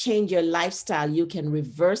willing to change your lifestyle, you can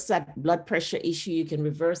reverse that blood pressure issue. You can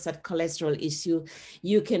reverse that cholesterol issue.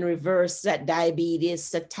 You can reverse that diabetes,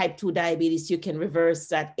 that type 2 diabetes. You can reverse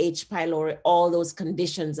that H. pylori, all those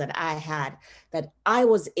conditions that I had that I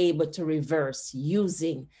was able to reverse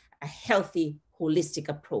using a healthy, holistic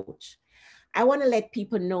approach. I want to let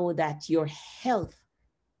people know that your health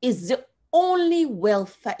is the only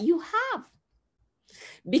wealth that you have.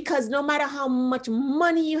 Because no matter how much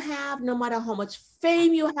money you have, no matter how much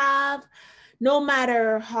fame you have, no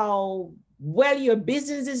matter how well your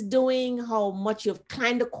business is doing, how much you've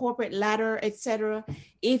climbed the corporate ladder, etc.,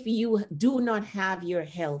 if you do not have your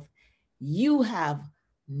health, you have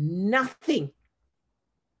nothing.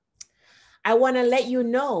 I want to let you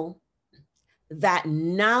know that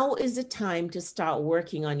now is the time to start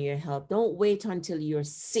working on your health. Don't wait until you're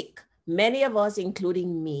sick. Many of us,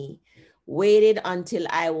 including me, waited until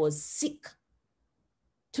I was sick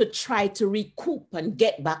to try to recoup and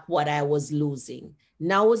get back what I was losing.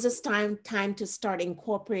 Now is the time to start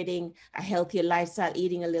incorporating a healthier lifestyle,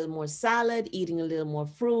 eating a little more salad, eating a little more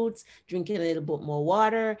fruits, drinking a little bit more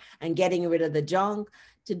water, and getting rid of the junk,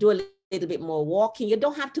 to do a little bit more walking. You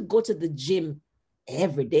don't have to go to the gym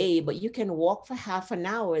every day, but you can walk for half an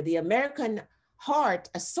hour. The American Heart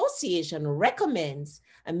Association recommends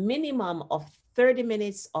a minimum of 30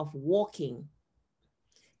 minutes of walking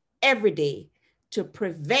every day to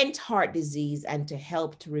prevent heart disease and to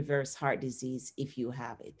help to reverse heart disease if you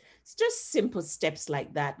have it. It's just simple steps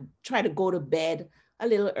like that. Try to go to bed a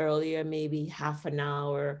little earlier, maybe half an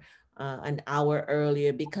hour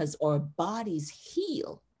earlier, because our bodies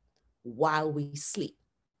heal while we sleep.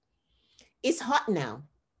 It's hot now.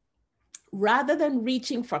 Rather than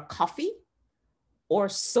reaching for coffee or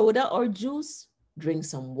soda or juice, drink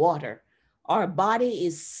some water. Our body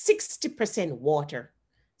is 60% water.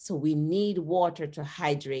 So we need water to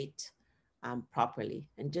hydrate properly.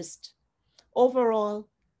 And just overall,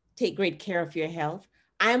 take great care of your health.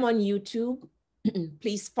 I'm on YouTube.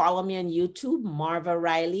 Please follow me on YouTube, Marva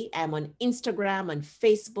Riley. I'm on Instagram and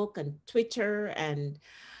Facebook and Twitter and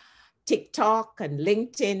TikTok and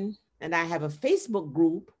LinkedIn. And I have a Facebook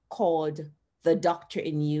group called The Doctor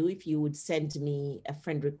in You. If you would send me a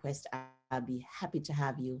friend request, I'll be happy to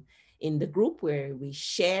have you in the group where we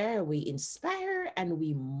share, we inspire, and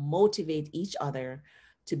we motivate each other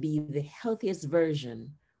to be the healthiest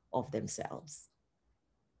version of themselves.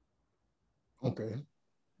 Okay.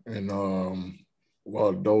 And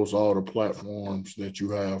well, those are the platforms that you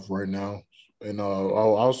have right now. And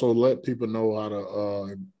I'll also let people know how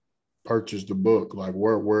to purchase the book? Like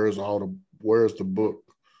where's the book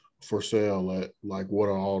for sale at? Like what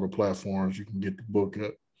are all the platforms you can get the book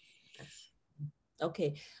at?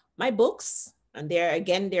 Okay. My books, and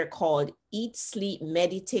they're called Eat, Sleep,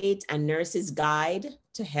 Meditate, a Nurse's Guide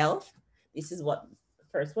to Health. This is what the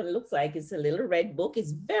first one looks like. It's a little red book.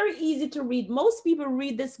 It's very easy to read. Most people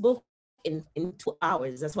read this book in 2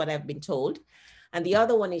 hours. That's what I've been told. And the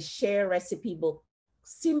other one is Share Recipe Book,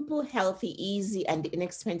 simple, healthy, easy, and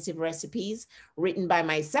inexpensive recipes written by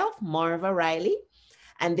myself, Marva Riley.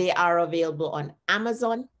 And they are available on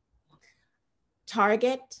Amazon,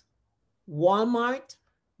 Target, Walmart,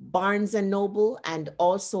 Barnes and Noble, and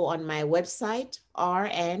also on my website,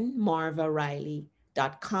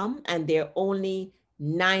 rnmarvariley.com. And they're only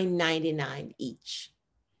 $9.99 each.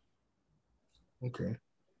 Okay.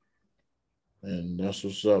 And that's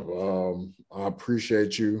what's up. I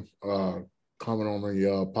appreciate you coming on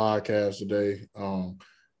the podcast today.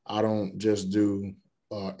 I don't just do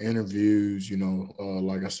interviews,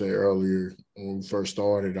 like I said earlier when we first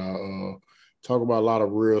started. I talk about a lot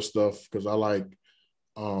of real stuff because I like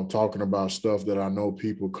talking about stuff that I know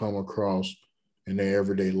people come across in their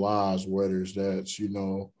everyday lives, whether it's that's,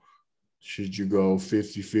 should you go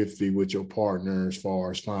 50-50 with your partner as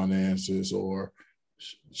far as finances or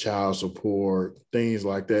child support, things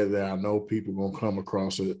like that I know people gonna come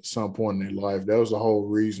across at some point in their life. That was the whole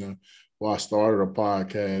reason why I started a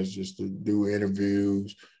podcast, just to do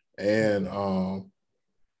interviews and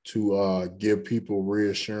to give people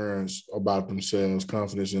reassurance about themselves,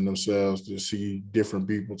 confidence in themselves, to see different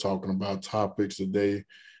people talking about topics that they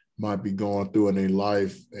might be going through in their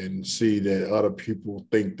life and see that other people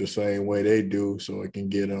think the same way they do, so it can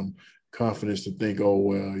get them confidence to think, oh,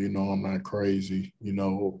 well, I'm not crazy.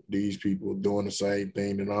 These people doing the same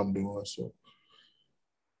thing that I'm doing. So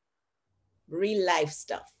Real life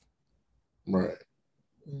stuff. right.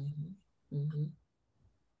 Mm-hmm. Mm-hmm.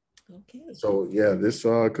 Okay. So yeah, this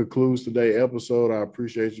concludes today's episode. I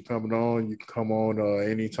appreciate you coming on. You can come on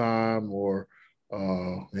anytime, or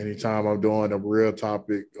anytime I'm doing a real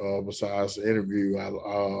topic besides the interview.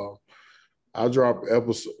 I drop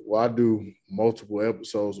episodes. Well, I do multiple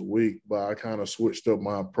episodes a week, but I kind of switched up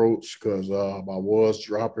my approach because I was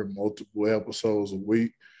dropping multiple episodes a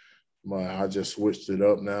week. But I just switched it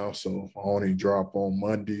up now, so I only drop on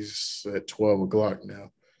Mondays at 12 o'clock now,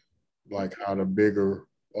 like how the bigger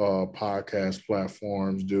podcast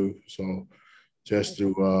platforms do. So just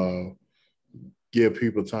to give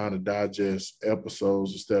people time to digest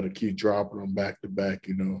episodes instead of keep dropping them back to back.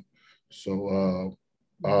 So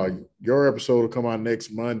your episode will come out next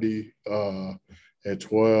Monday at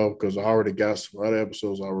 12, because I already got some other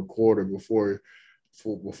episodes I recorded before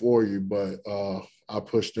you, but I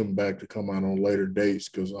pushed them back to come out on later dates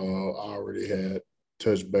because I already had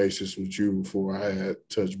touch bases with you before I had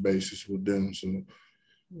touch bases with them. So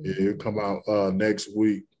it'll come out next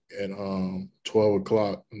week at 12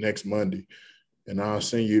 o'clock next Monday. And I'll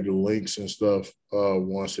send you the links and stuff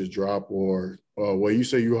once it drop, or well, you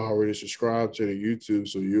say you already subscribed to the YouTube,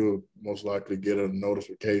 so you'll most likely get a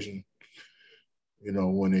notification,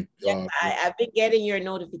 when it. Yes, I've been getting your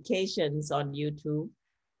notifications on YouTube,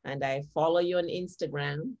 and I follow you on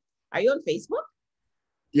Instagram. Are you on Facebook?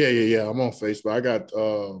 Yeah. I'm on Facebook. I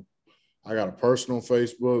got a personal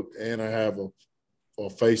Facebook, and I have a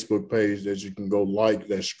Facebook page that you can go like,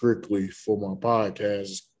 that's strictly for my podcast.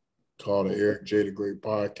 It's called the Eric J. the Great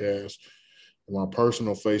Podcast. And my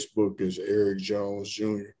personal Facebook is Eric Jones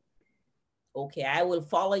Jr. Okay, I will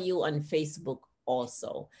follow you on Facebook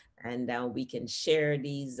also, and we can share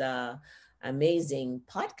these amazing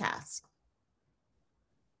podcasts.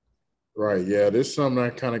 Right. Yeah, this is something I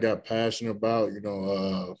kind of got passionate about.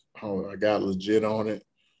 How I got legit on it.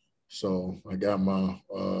 So I got my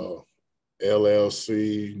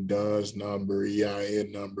LLC, DUNS number,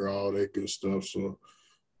 EIN number, all that good stuff. So,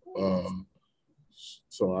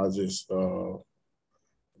 so I just, I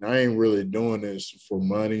ain't really doing this for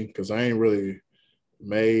money, because I ain't really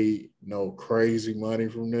made no crazy money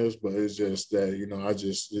from this, but it's just that,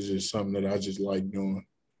 it's just something that I just like doing.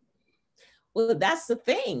 Well, that's the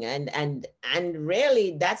thing. And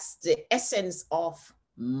really that's the essence of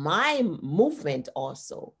my movement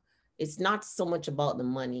also. It's not so much about the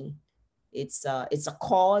money. It's a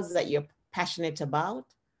cause that you're passionate about.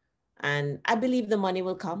 And I believe the money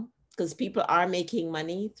will come because people are making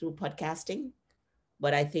money through podcasting.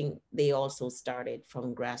 But I think they also started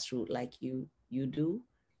from grassroots like you do,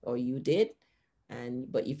 or you did.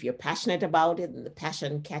 But if you're passionate about it and the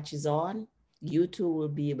passion catches on, you too will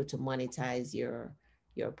be able to monetize your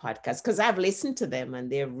podcast, because I've listened to them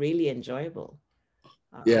and they're really enjoyable.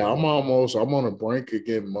 Yeah, I'm on the brink of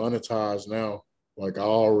getting monetized now. Like I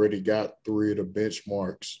already got 3 of the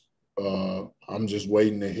benchmarks. I'm just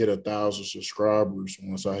waiting to hit 1,000 subscribers.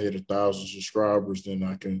 Once I hit 1,000 subscribers, then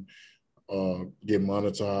I can get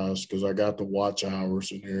monetized because I got the watch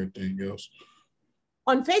hours and everything else.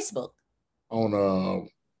 On Facebook? On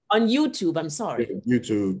YouTube, I'm sorry.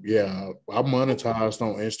 YouTube, yeah. I monetized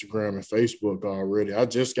on Instagram and Facebook already. I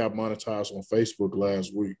just got monetized on Facebook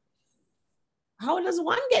last week. How does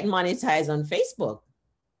one get monetized on Facebook?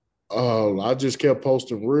 I just kept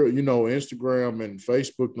posting real, Instagram and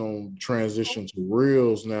Facebook don't transition to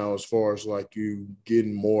reels now as far as like you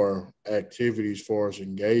getting more activity as far as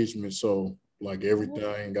engagement. So like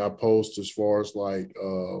everything I post as far as like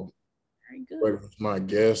whether it's my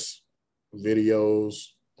guest videos,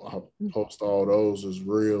 I post all those as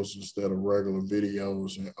reels instead of regular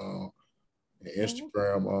videos. And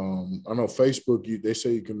Instagram, I know Facebook, they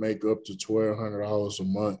say you can make up to $1,200 a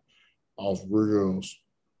month off reels.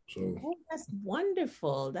 So that's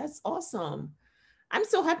wonderful. That's awesome. I'm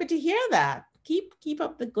so happy to hear that. Keep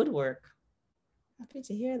up the good work. Happy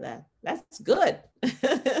to hear that. That's good.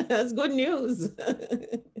 That's good news.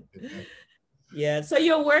 Yeah. So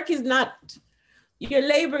your work is not, your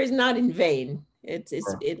labor is not in vain.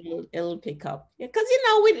 It'll pick up. Because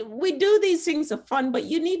we do these things for fun, but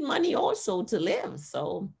you need money also to live.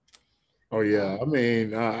 So. Oh yeah. I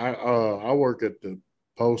mean, I work at the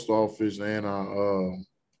post office and I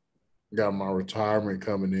got my retirement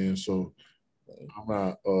coming in, so I'm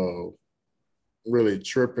not really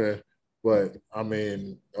tripping. But I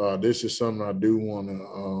mean, this is something I do want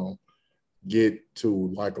to get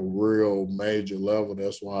to like a real major level.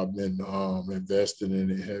 That's why I've been investing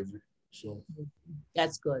in it heavy. So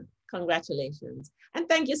that's good. Congratulations. And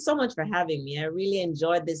thank you so much for having me. I really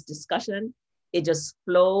enjoyed this discussion. It just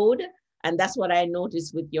flowed. And that's what I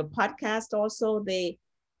noticed with your podcast also.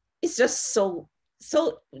 It's just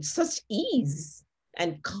such ease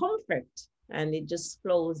and comfort, and it just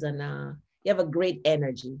flows, and you have a great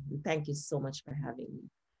energy. Thank you so much for having me.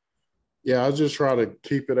 Yeah, I just try to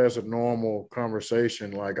keep it as a normal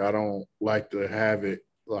conversation. Like I don't like to have it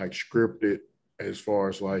like scripted as far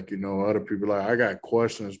as like, other people, like I got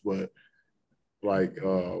questions, but like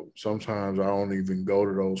sometimes I don't even go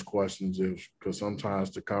to those questions because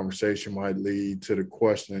sometimes the conversation might lead to the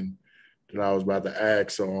question that I was about to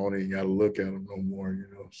ask, so I don't even got to look at them no more,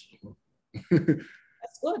 So.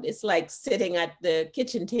 That's good. It's like sitting at the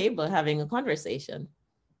kitchen table having a conversation.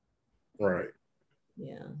 Right.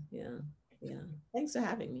 Yeah. Thanks for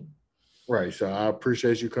having me. Right. So I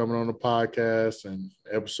appreciate you coming on the podcast, and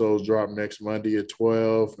episodes drop next Monday at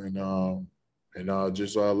 12. And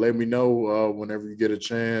just let me know whenever you get a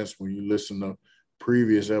chance, when you listen to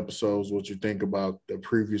previous episodes, what you think about the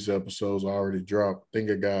previous episodes I already dropped. I think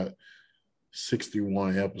I got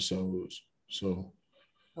 61 episodes. So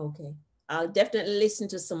okay, I'll definitely listen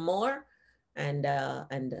to some more, and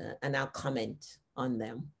I'll comment on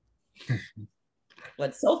them.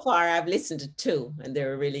 But so far I've listened to 2 and they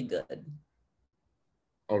were really good.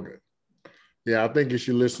 Okay. Yeah, I think you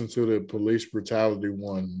should listen to the police brutality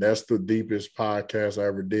one. That's the deepest podcast I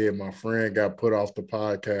ever did. My friend got put off the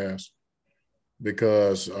podcast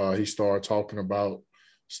because he started talking about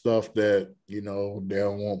stuff that, they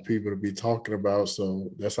don't want people to be talking about. So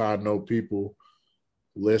that's how I know people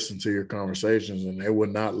listen to your conversations, and they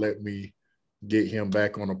would not let me get him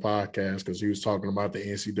back on the podcast because he was talking about the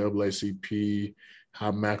NCAACP,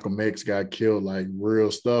 how Malcolm X got killed, like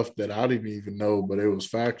real stuff that I didn't even know, but it was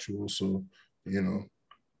factual. So, Yeah,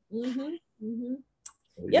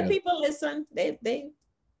 people listen. They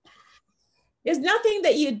there's nothing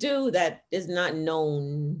that you do that is not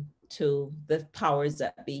known to the powers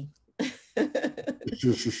that be.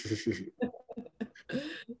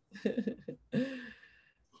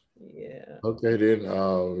 Yeah. Okay, then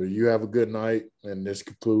you have a good night, and this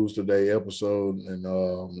concludes today's episode, and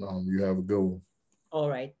you have a good one. All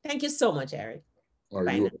right. Thank you so much, Eric. Are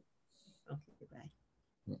Bye you now.